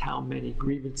is just how many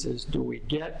grievances do we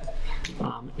get,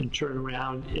 and turn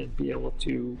around and be able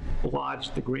to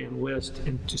lodge the grand list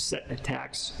and to set a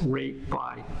tax rate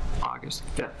by August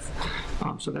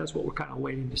 5th. So that's what we're kind of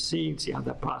waiting to see and see how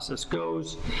that process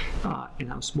goes, and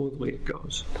how smoothly it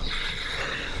goes.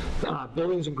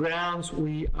 Buildings and grounds,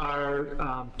 we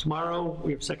are, tomorrow,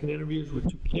 we have second interviews with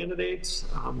 2 candidates.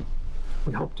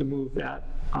 We hope to move that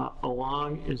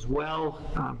along as well,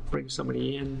 bring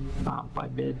somebody in by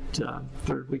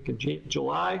third week in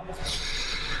July.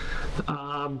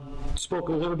 Spoke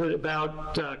a little bit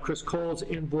about Chris Cole's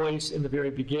invoice in the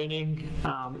very beginning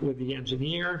with the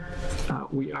engineer.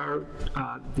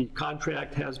 The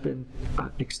contract has been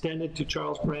extended to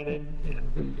Charles Brennan,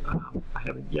 and I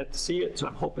haven't yet to see it, so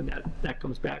I'm hoping that that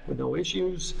comes back with no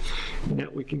issues and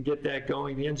that we can get that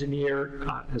going. The engineer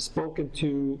has spoken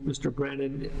to Mr.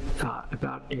 Brennan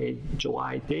about a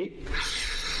July date.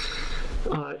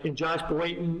 And Josh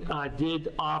Boynton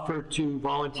did offer to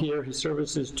volunteer his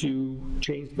services to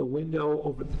change the window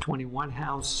over the 21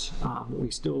 house. We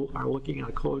still are looking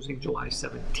at closing July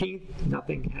 17th.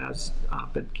 Nothing has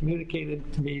been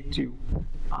communicated to me to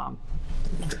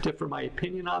differ my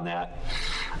opinion on that.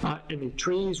 And the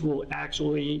trees will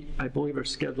actually, I believe, are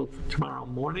scheduled for tomorrow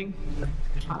morning.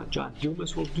 John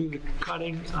Dumas will do the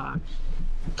cutting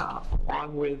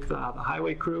along with the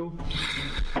highway crew.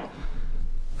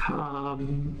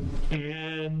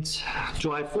 And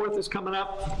July 4th is coming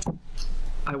up.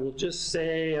 I will just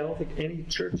say, I don't think any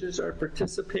churches are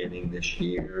participating this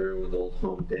year with Old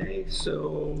Home Day,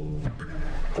 so.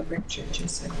 The brick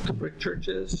churches. The brick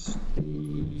churches, the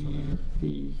Union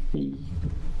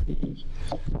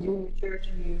Church,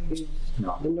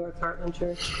 the North Hartland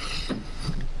Church.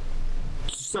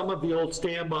 Some of the old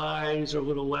standbys are a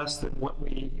little less than what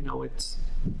we, it's,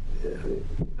 the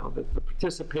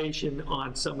participation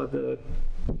on some of the,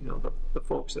 the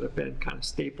folks that have been kind of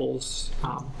staples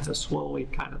has slowly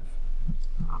kind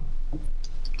of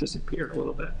disappeared a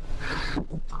little bit.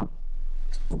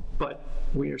 But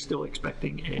we are still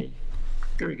expecting a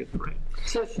very good parade.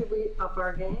 So should we up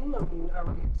our game? I mean, are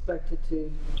we expected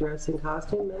to dress in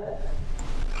costume, Matt?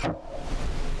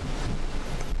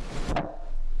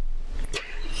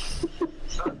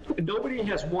 Nobody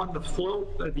has won the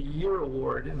Float of the Year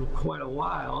award in quite a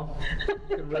while. You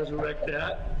can resurrect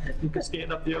that. You can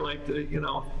stand up there like the,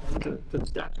 the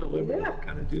Statue of Liberty, Yeah.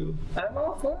 kind of do. I'm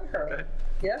all for her. Okay.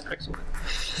 Yeah. Excellent.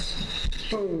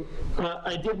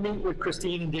 I did meet with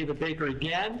Christine and David Baker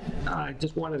again. I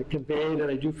just wanted to convey that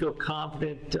I do feel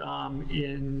confident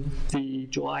in the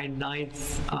July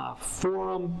 9th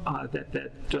forum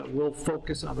that will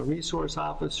focus on the resource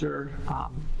officer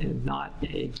and not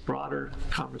a broader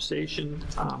conversation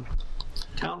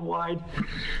townwide.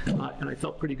 And I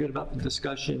felt pretty good about the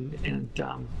discussion and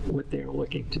what they're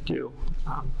looking to do.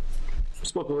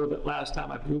 Spoke a little bit last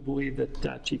time. I do believe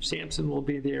that Chief Sampson will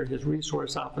be there, his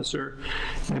resource officer.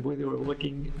 And I believe they were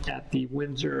looking at the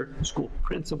Windsor school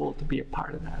principal to be a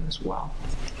part of that as well.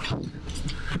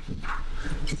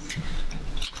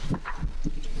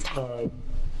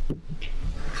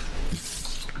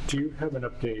 Do you have an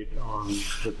update on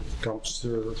the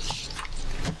dumpster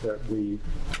that we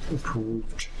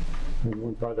approved? We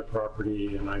went by the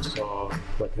property and I saw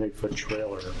like an 8-foot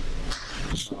trailer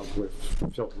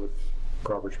filled with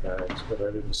garbage bags, but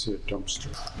I didn't see a dumpster.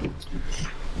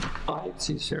 I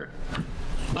see, sir.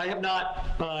 I have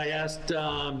not. I asked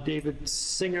David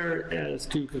Singer as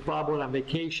to, because Bob went on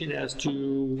vacation, as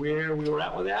to where we were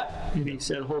at with that, and he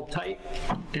said hold tight,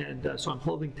 and so I'm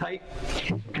holding tight,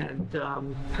 and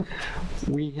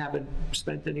we haven't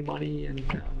spent any money, and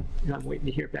I'm waiting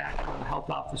to hear back from the health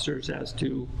officers as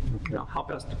to how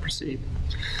best to proceed.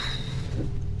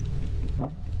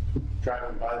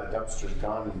 Driving by, the dumpster's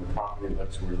gone and the property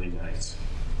looks really nice.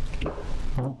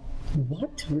 Oh,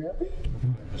 What, really?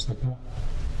 Just like that.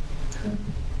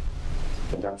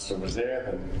 The dumpster was there,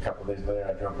 then a couple of days later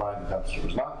I drove by, the dumpster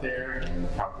was not there, and the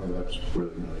property looks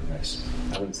really, really nice.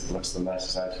 I think it looks the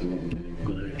nicest I've seen it in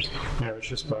many, many years. yeah, I was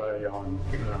just by on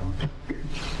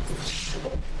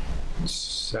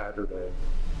Saturday,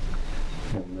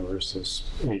 and there was this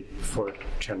 8-foot,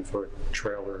 10-foot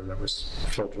trailer that was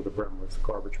filled to the brim with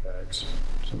garbage bags.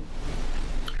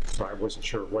 So so I wasn't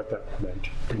sure what that meant.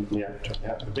 Yeah,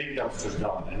 the big dumpster's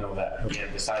gone, I know that. We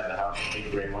have beside the house, the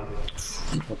big gray one.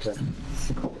 Okay.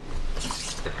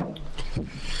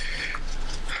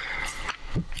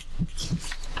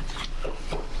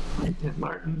 And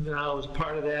Martin was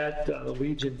part of that. The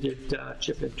Legion did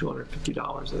chip in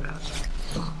 $250 of that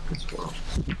as well.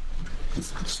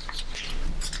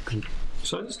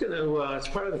 So I'm just going to, as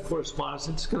part of the correspondence,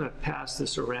 I'm just going to pass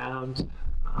this around.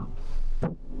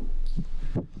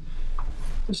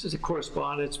 This is a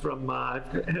correspondence from, I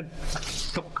had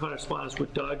a couple correspondence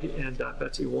with Doug and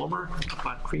Betsy Walmer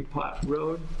on Cream Pot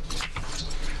Road.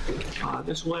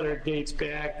 This letter dates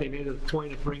back, they made a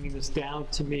point of bringing this down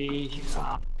to me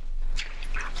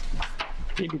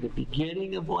maybe the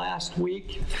beginning of last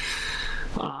week.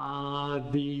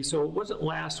 So it wasn't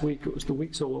last week, it was the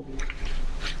week, so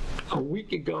a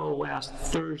week ago, last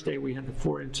Thursday, we had the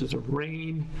 4 inches of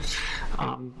rain.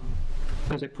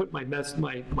 As I put my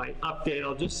update,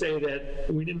 I'll just say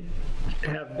that we didn't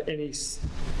have any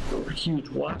huge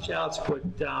washouts, but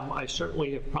I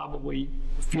certainly have probably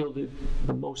fielded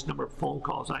the most number of phone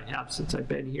calls I have since I've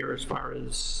been here as far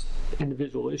as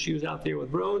individual issues out there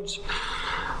with roads.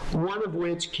 One of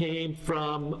which came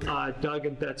from Doug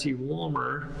and Betsy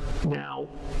Walmer. Now,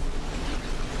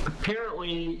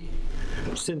 apparently,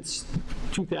 since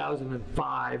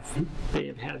 2005, they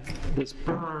have had this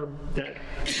berm that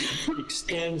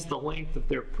extends the length of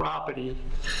their property.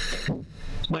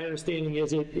 My understanding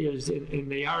is it is,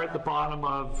 and they are at the bottom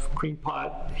of Cream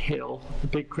Pot Hill, the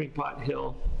big Cream Pot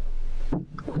Hill.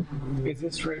 Is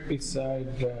this right beside,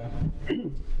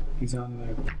 he's on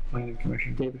the planning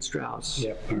commission? David Strauss.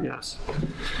 Yep. Yes.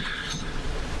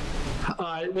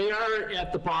 They are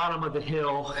at the bottom of the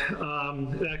hill.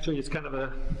 Actually, it's kind of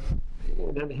a,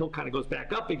 then the hill kind of goes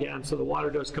back up again, so the water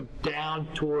does come down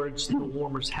towards the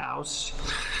Warmer's house.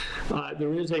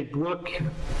 There is a brook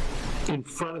in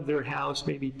front of their house,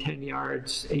 maybe 10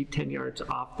 yards, 8-10 yards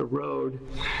off the road.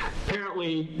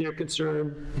 Apparently, their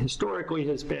concern historically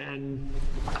has been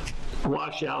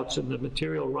washouts and the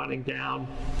material running down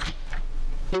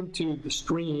into the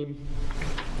stream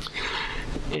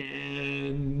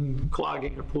and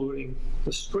clogging or polluting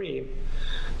the stream.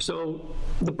 So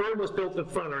the berm was built in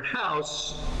front of our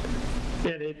house,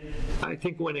 and I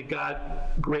think when it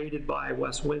got graded by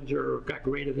West Windsor, or got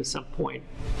graded at some point,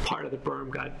 part of the berm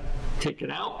got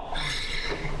taken out.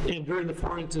 And during the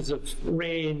 4 inches of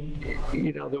rain,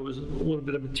 there was a little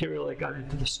bit of material that got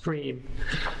into the stream.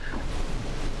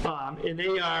 And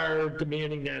they are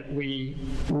demanding that we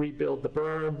rebuild the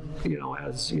berm,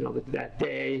 as that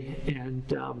day, and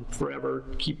forever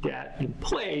keep that in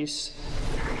place.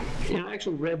 And I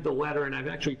actually read the letter, and I've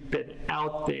actually been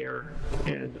out there,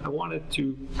 and I wanted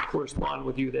to correspond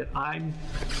with you that I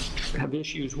have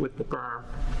issues with the berm.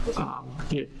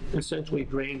 It essentially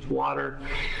drains water.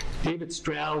 David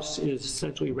Strauss is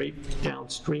essentially right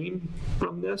downstream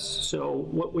from this. So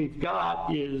what we've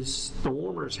got is the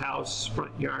Warmer's house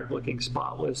front yard looking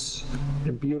spotless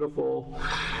and beautiful,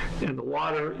 and the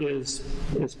water is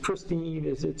as pristine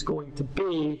as it's going to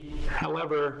be.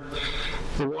 However,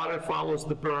 the water follows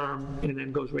the berm and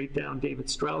then goes right down David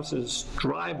Strauss's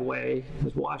driveway,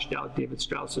 has washed out David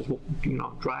Strauss's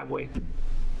driveway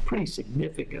pretty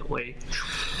significantly.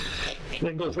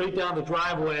 Then goes right down the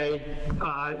driveway,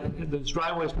 the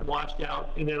driveway's been washed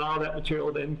out, and then all that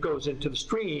material then goes into the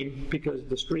stream, because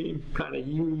the stream kind of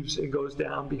and goes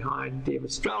down behind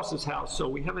David Strauss's house. So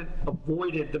we haven't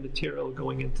avoided the material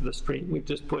going into the stream. We've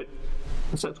just put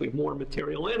essentially more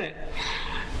material in it.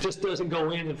 Just doesn't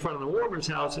go in front of the Warmer's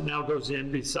house, and now goes in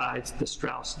besides the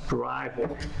Strauss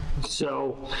driveway.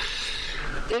 So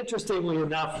interestingly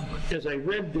enough, as I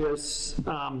read this,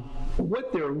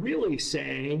 what they're really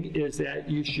saying is that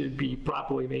you should be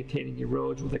properly maintaining your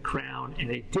roads with a crown and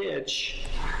a ditch.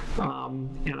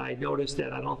 And I noticed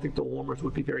that I don't think the Warmers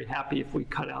would be very happy if we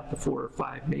cut out the 4 or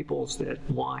 5 maples that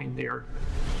line their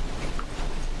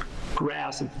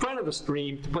grass in front of the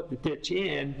stream to put the ditch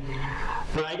in.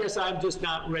 But I guess I'm just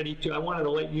not ready to. I wanted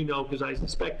to let you know, because I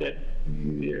suspect that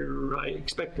I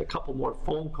expect a couple more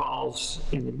phone calls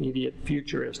in the immediate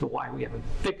future as to why we haven't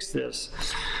fixed this.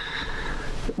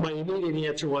 My immediate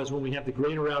answer was, when we have the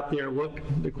grader out there, look,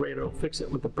 the grader will fix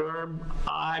it with the berm.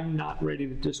 I'm not ready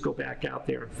to just go back out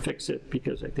there and fix it,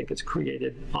 because I think it's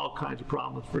created all kinds of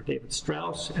problems for David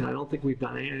Strauss, and I don't think we've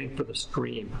done anything for the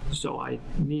stream. So I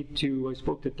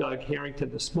spoke to Doug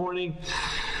Harrington this morning.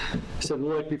 I said,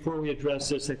 look, before we address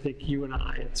this, I think you and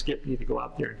I and Skip need to go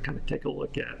out there and kind of take a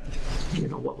look at,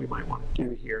 what we might want to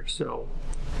do here. So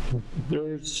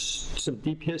there's some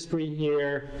deep history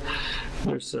here.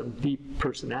 There's some deep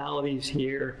personalities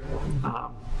here.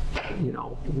 you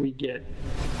know, we get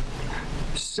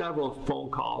several phone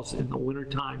calls in the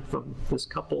wintertime from this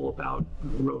couple about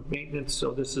road maintenance,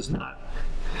 so this is not,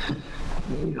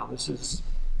 you know, this is.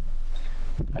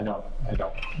 I don't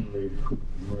really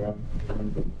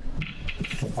remember the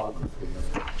topography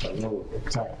of the road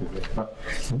exactly, but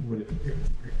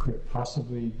could it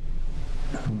possibly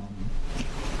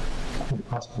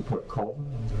put a culvert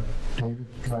on the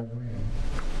David's driveway and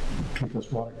keep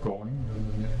this water going rather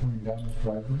than it going down his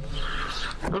driveway?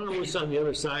 I don't know what's on the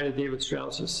other side of David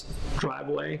Strauss's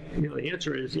driveway. You know, the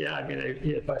answer is, yeah, I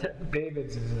mean, But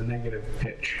David's is a negative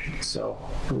pitch, so,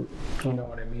 you know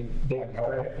what I mean?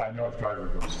 I know his driveway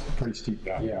goes pretty steep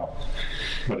down. Yeah.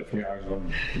 But if I was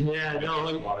wondering, yeah,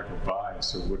 no. the water go by,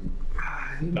 so it wouldn't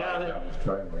Now down that, his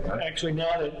driveway. Right? actually,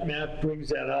 now that Matt brings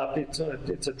that up, it's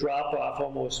a drop off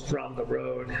almost from the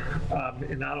road,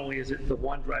 and not only is it the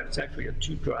one drive, it's actually a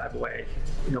two driveway.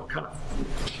 You know, kind of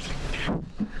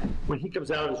when he comes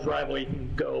out of his driveway, he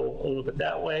can go a little bit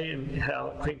that way and head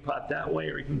out cream pot that way,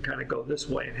 or he can kind of go this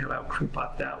way and head out cream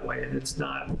pot that way. And it's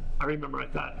not. I remember I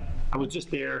thought I was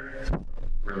just there.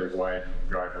 Really wide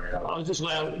driveway. I was just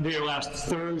there last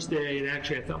Thursday, and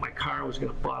actually I thought my car was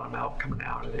going to bottom out coming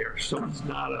out of there. So it's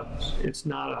not a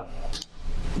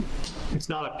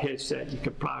pitch that you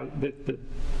could probably the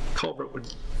culvert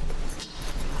would,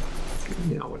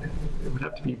 you know, it would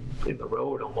have to be in the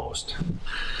road almost.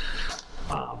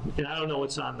 And I don't know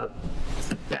what's on the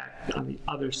back, on the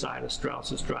other side of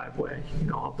Strauss's driveway, you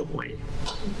know, of the way,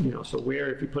 you know, so where,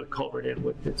 if you put a culvert in,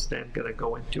 what it's then going to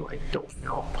go into, I don't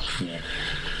know. Yeah.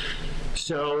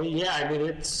 So, yeah, I mean,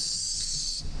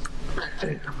 it's.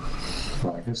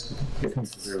 Well, I guess the thing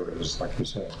to do is, like you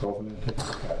said, go over there and take a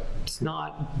look at it. It's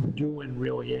not doing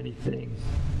really anything.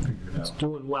 Figure it It's out.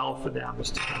 doing well for them,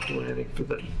 it's not doing anything for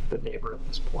the neighbor at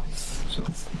this point, so.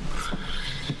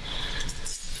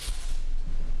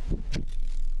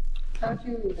 How'd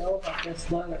you know about this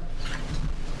letter?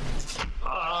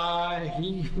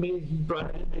 He brought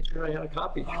it in, made sure I had a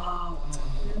copy.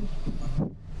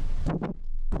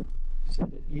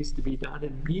 Said it needs to be done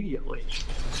immediately.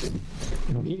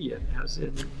 Immediate, as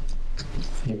in.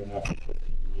 Even after 15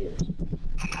 years.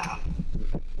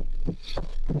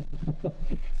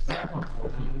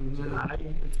 I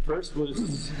first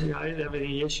was, you know, I didn't have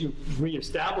any issue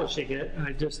reestablishing it.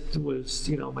 I just was,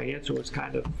 you know, my answer was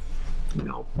kind of, you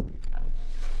know,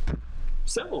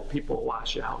 several people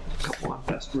wash out. A couple on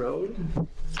Best Road, you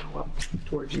know, up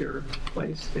towards your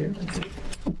place there, I think.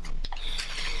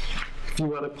 A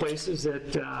few other places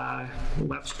at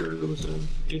Webster, there was an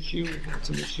issue. We had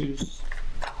some issues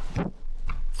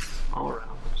all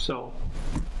around. So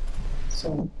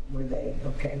were they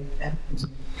okay with that?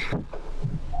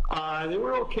 they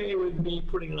were okay with me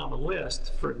putting it on the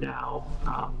list for now.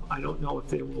 I don't know if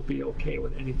they will be okay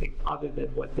with anything other than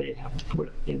what they have to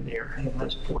put in there at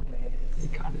this point. They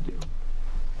kind of do.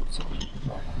 So.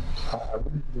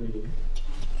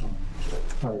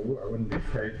 I wouldn't be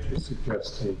afraid to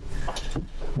suggest the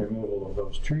removal of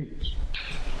those trees.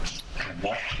 And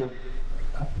that should,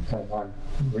 and I'm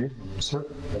reasonably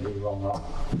certain that we will not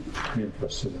be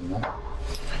interested in that.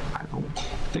 I don't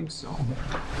think so.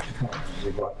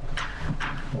 What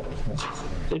was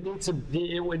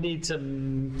necessary. It would need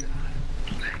some,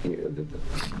 you know,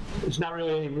 there's not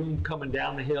really any room coming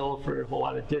down the hill for a whole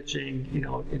lot of ditching. You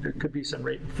know, there could be some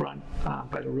right in front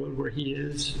by the road where he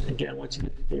is. Again, once you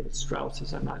get to David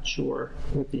Strauss's, I'm not sure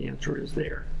what the answer is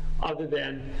there, other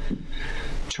than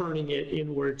turning it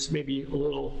inwards maybe a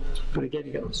little, but again,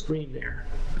 you got the stream there.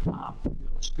 You know, the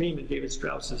stream in David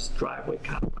Strauss's driveway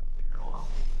kind of parallel.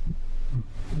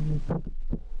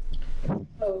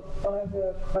 Oh, I have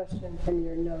a question from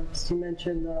your notes. You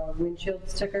mentioned the windshield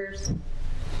stickers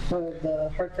for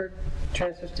the Hartford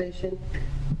transfer station.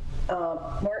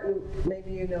 Martin,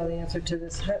 maybe you know the answer to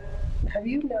this. Have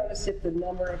you noticed if the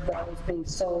number of those being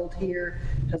sold here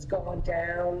has gone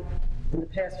down in the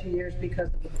past few years because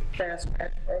of the fast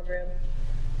trash program?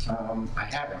 I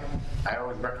haven't. I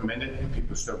always recommend it, and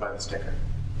people still buy the sticker.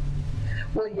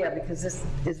 Well, yeah, because this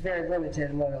is very limited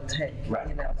in what it'll take. Right.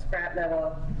 You know, scrap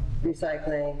metal,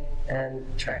 recycling, and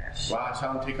trash. Well, I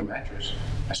saw him take a mattress.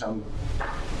 I saw him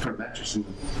put a mattress in the...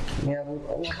 Yeah,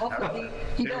 well, hopefully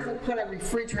he doesn't put a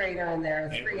refrigerator in there, a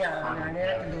Freon, or an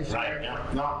air conditioner.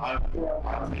 Right. No, I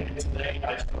today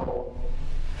I stole,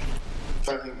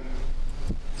 I think,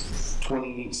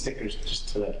 20 stickers just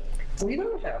to that. We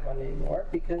don't have one anymore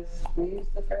because we use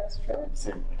the fast trash.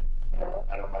 Same way.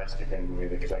 I don't buy a sticker anymore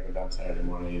because I go down Saturday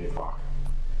morning at 8 o'clock.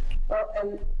 Well,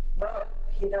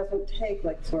 he doesn't take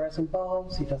like fluorescent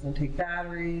bulbs, he doesn't take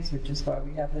batteries, which is why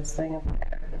we have this thing up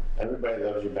there. Everybody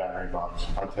loves your battery box.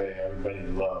 I'll tell you, everybody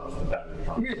loves the battery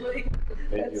box. Really?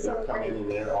 They That's so come in great.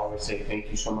 and they always say, thank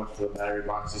you so much for the battery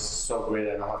box. This is so great,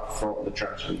 I don't have to throw it in the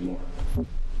trash anymore.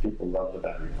 People love the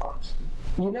battery box.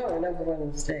 You know, we're number one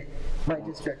in the state, my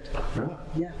district. Really?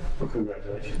 Yeah. Well,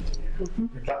 congratulations.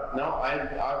 But no,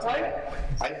 I'll tell you,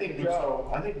 I think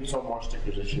we sold more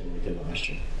stickers this year than we did last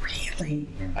year. Really?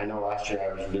 I know last year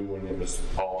I was new when it was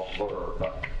all blur,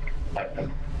 but I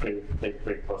paid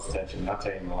pretty close attention. I'll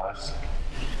tell you, in the last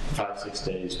 5-6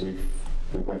 days, we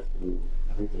went through,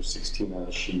 I think there's 16 on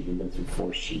the sheet. We've been through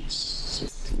 4 sheets,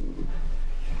 16,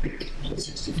 so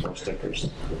 64 stickers.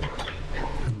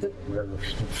 Where the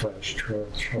flash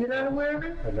trails. You're not aware of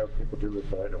it? I know people do it,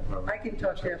 but I don't know. I can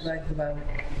talk to you at length about it.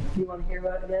 You want to hear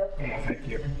about it now? Yeah, thank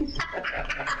you.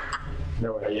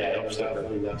 No, But yeah, it was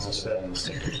definitely necessary on the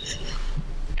stickers.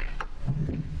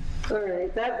 All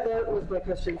right, that was my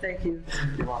question. Thank you.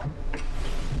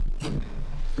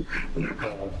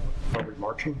 Are we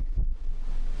marching?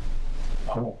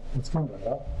 Oh, let's come to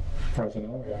that. As far as I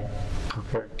know, yeah.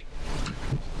 Okay.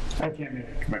 I can't make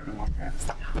a commitment like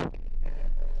that.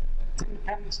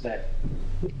 Independence Day.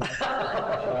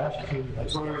 Last year,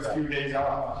 It's only a few days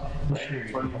off.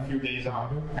 It's only a few days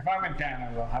off. If I'm in town,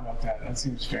 I will. How about that? That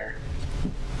seems fair.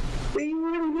 But you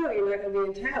already know you're not going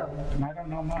to be in town. And I don't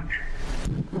know much.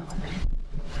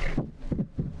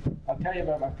 I'll tell you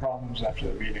about my problems after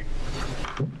the meeting.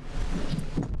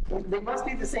 They must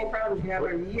be the same problems you have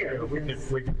every year. because-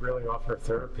 We could really offer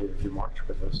therapy if you march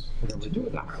with us. You know, we do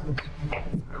it. Yeah,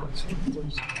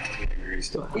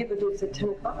 but it's at 10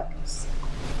 o'clock.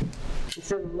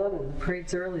 Instead of 11, the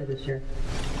parade's early this year.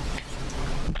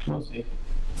 We'll see.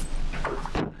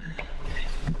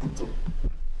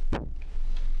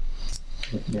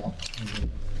 Yeah. I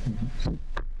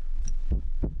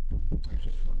was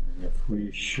just wondering if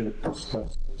we should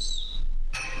discuss this.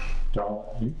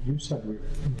 You said we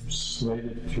were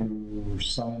slated to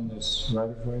sign this right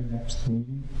of way next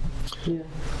meeting? Yeah.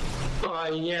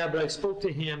 Yeah, but I spoke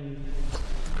to him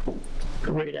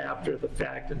right after the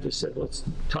fact and just said, let's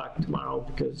talk tomorrow,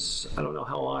 because I don't know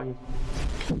how long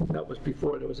that was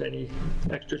before there was any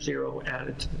extra zero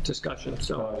added to the discussion,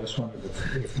 so. I just wondered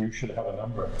if you should have a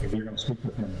number. If you're going to speak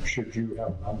with him, should you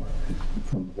have a number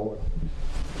from the board?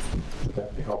 Would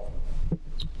that be helpful?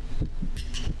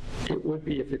 It would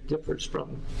be if it differs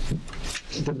from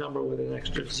the number with an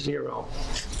extra zero.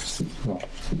 Well,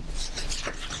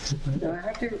 No, I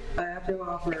have to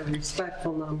offer a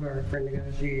respectful number for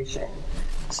negotiation.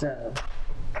 So,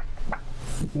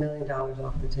 $1 million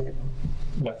off the table.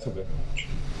 that's a bit much.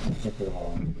 I think we're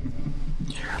all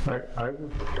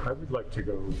I would like to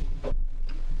go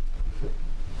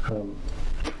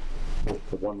with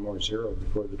the one more zero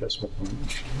before the decimal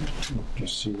point.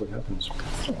 Just see what happens.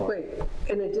 Wait,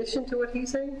 in addition to what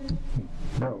he's saying?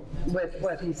 No. With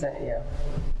what he's saying, yeah.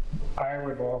 I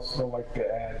would also like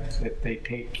to add that they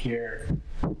take care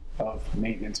of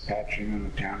maintenance patching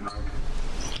on the town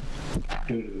road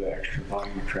due to the extra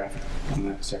volume of traffic on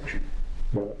that section.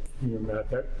 Well, you know,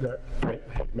 that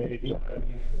had made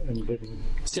and didn't.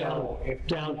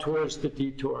 Down towards the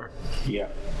detour. Yeah.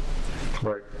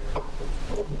 Right.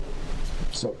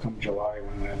 So come July,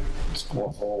 when it's full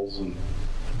of holes, and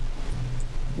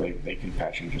they can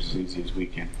patch them just as easy as we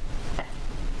can.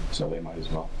 So they might as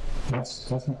well. That's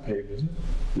not paved, is it?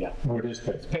 Yeah. Oh, it is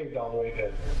paved. It's paved all the way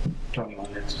to Tony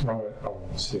Leonard's. Oh,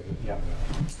 let's see. Yeah.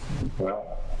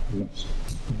 Well,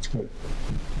 that's good.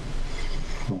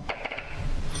 Cool.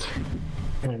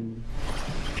 And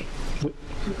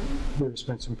there's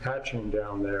been some patching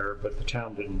down there, but the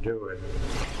town didn't do it.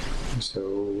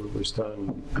 So it was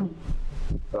done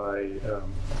by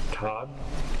Todd.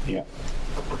 Yeah.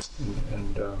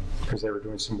 And because they were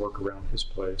doing some work around his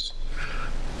place.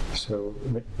 So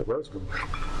the roads were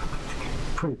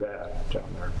pretty bad down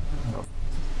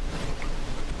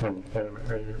there.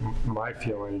 And my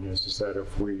feeling is that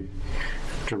if we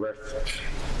direct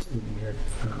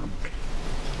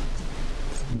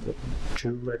the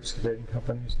 2 excavating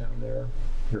companies down there,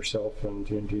 yourself and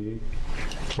D&D,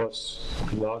 plus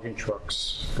logging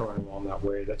trucks going along that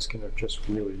way, that's going to just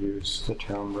really use the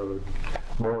town road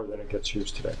more than it gets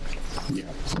used today. Yeah.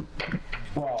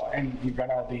 Well, and you've got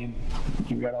all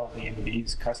the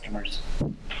Indeed's customers,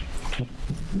 Yeah.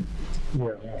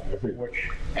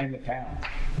 and the town.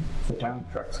 The town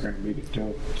trucks are going to beat it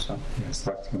too. So Yes,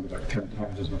 that's going to be like 10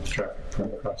 times as much traffic from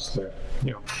across there.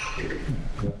 Yeah.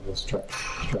 The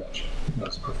stretch.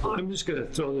 That's preferred. I'm just going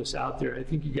to throw this out there. I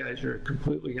think you guys are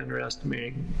completely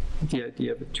underestimating the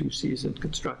idea of a 2-season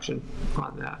construction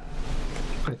on that.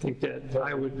 I think that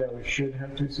that we should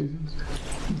have 2 seasons.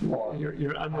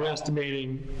 you're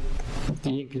underestimating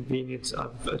the inconvenience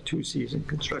of a two-season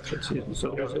construction season.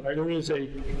 So there is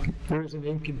an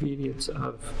inconvenience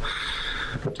of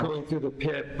going through the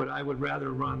pit, but I would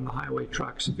rather run the highway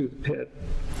trucks through the pit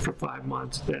for 5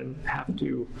 months than have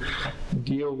to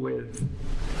deal with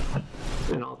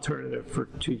an alternative for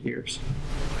 2 years.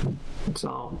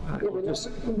 So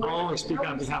I'll only speak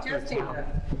on behalf of the town.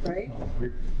 Right?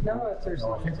 No, if there's.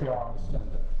 No, I think we all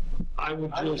understand that. I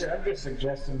would I'm just, just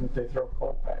suggesting that they throw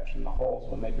coal patch in the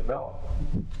holes when they develop.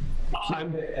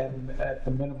 And at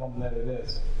the minimum that it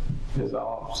is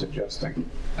all I'm suggesting.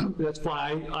 that's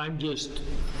fine. I'm just,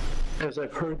 as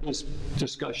I've heard this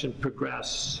discussion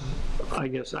progress, I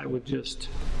guess I would just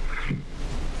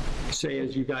say,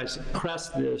 as you guys press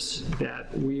this,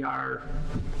 that we are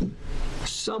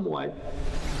somewhat,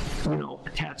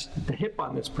 attached at the hip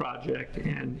on this project,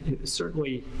 and it's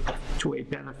certainly to a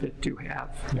benefit to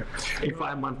have a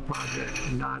 5-month project,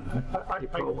 not a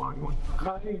prolonged one.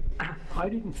 I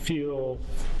didn't feel,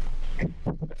 I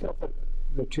felt that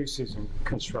the two-season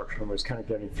construction was kind of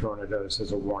getting thrown at us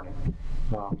as a warning.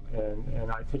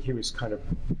 And I think he was kind of,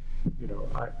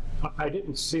 I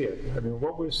didn't see it. I mean,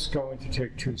 what was going to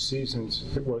take 2 seasons?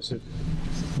 Was it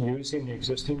using the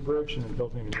existing bridge and then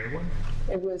building a new one?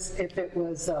 It was, if it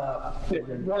was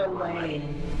one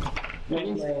lane.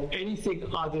 Anything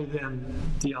other than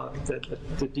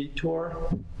the detour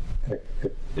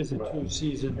is a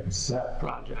 2-season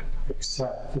project.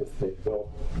 Except if they built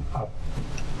a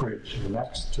bridge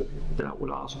next to the. That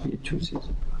would also be a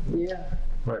 2-season project. Yeah.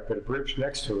 Right, but a bridge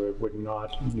next to it would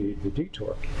not need the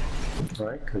detour,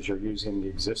 right? Because you're using the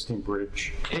existing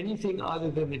bridge. Anything other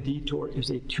than the detour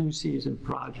is a 2-season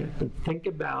project. And think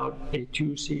about a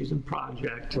 2-season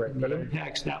project and the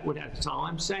impacts that would have. That's all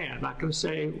I'm saying. I'm not going to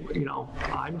say,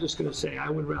 I'm just going to say I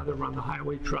would rather run the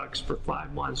highway trucks for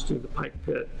 5 months through the Pike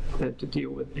Pit than to deal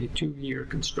with a 2-year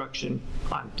construction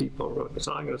on Depot Road. That's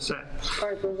all I'm going to say. All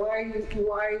right, but why are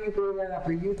you bringing that up?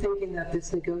 Are you thinking that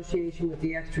this negotiation with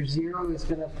the extra zero is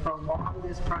going to prolong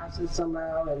this process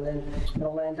somehow, and then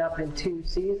it'll end up in 2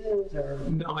 seasons, or?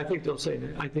 No, I think they'll say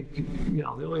that. I think,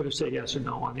 they'll either say yes or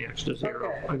no on the extra zero.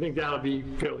 Okay. I think that'll be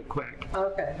fairly quick.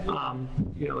 Okay.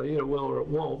 Either will or it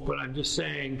won't, but I'm just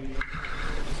saying,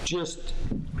 just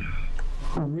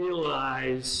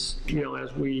realize,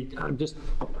 as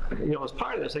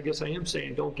part of this, I guess I am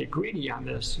saying don't get greedy on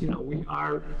this. We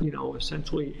are,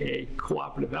 essentially a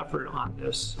cooperative effort on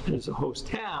this as a host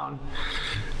town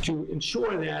to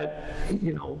ensure that,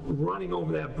 running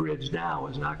over that bridge now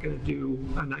is not going to do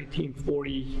a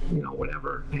 1940,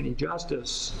 whatever, any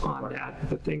justice on that.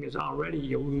 The thing is already,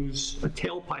 you lose a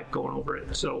tailpipe going over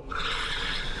it. So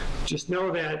just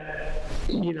know that,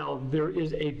 there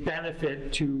is a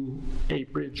benefit to a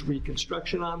bridge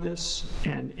reconstruction on this,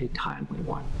 and a timely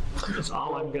one. That's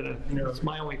all I'm gonna, that's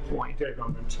my only point. Dave,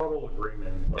 I'm in total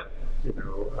agreement, but,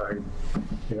 I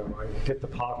hit the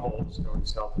potholes going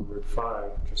south of Route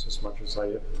 5 just as much as I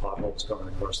hit the potholes going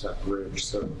across that bridge.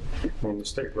 So, the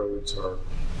state roads are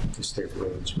the state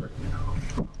roads right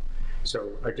now.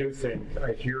 So I do think,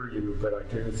 I hear you, but I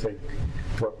do think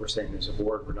what we're saying as a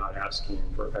board, we're not asking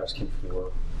for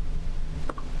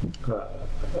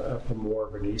more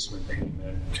of an easement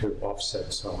payment to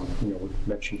offset some, we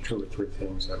mentioned 2 or 3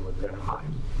 things that would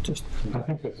benefit. I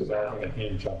think this is all going to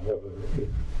hinge on whether it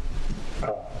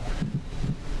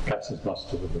passes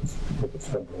muster with the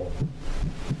federal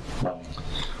money.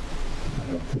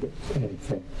 I don't think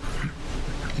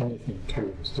it's anything to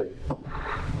the state,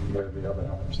 one way or the other,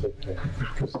 how much they pay,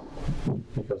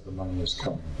 because the money is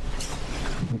coming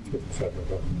to the federal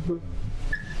government.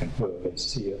 And whether they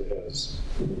see it as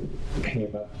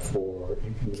payment for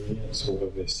inconvenience, or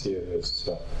whether they see it as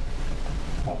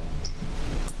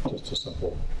just a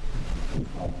simple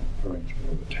arrangement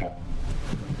with the town.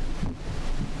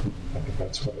 I think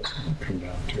that's what it's going to come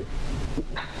down to.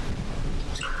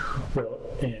 Well,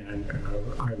 and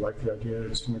I like the idea that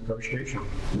it's a negotiation.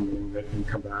 I mean, they can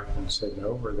come back and say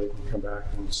no, or they can come back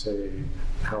and say,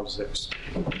 how's this?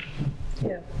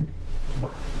 Yeah.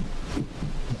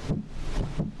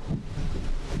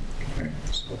 Okay,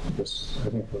 so this, I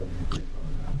think we're going to agree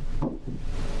on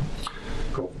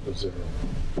that. Go for the 0.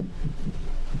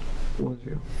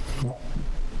 1-0.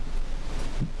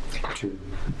 To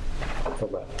the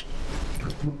left.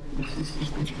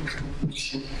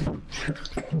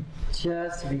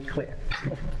 Just to be clear.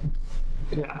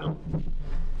 Yeah, I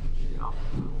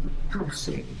don't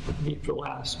see any need for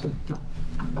less, but.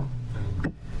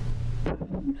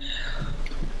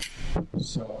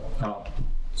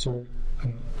 So,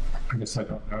 I guess I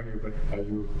don't know you, but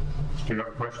do you have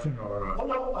a question, or? Oh,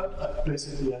 no,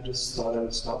 basically I just thought I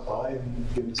would stop by and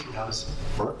get to see how this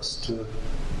works to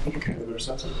Okay, other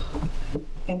senses?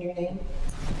 And your name?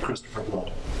 Christopher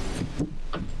Blood.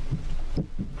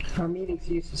 Our meetings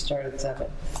used to start at 7,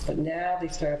 but now they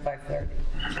start at 5:30.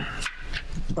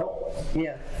 Oh,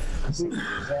 yeah. We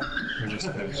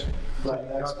just finished. Right,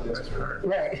 that's for.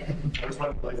 Right. I just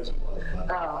went late as it was.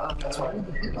 Oh, That's why.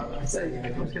 I'm saying,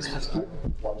 I want to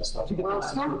stop. Well,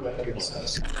 some- That makes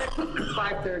sense.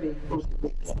 5:30.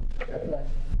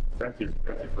 Thank you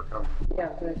for coming. Yeah,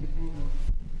 glad you came.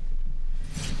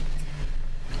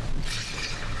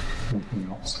 Anything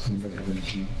else? Anybody have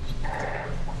anything else?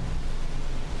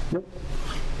 Nope.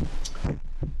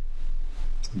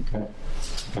 Okay,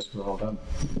 I guess we're all done.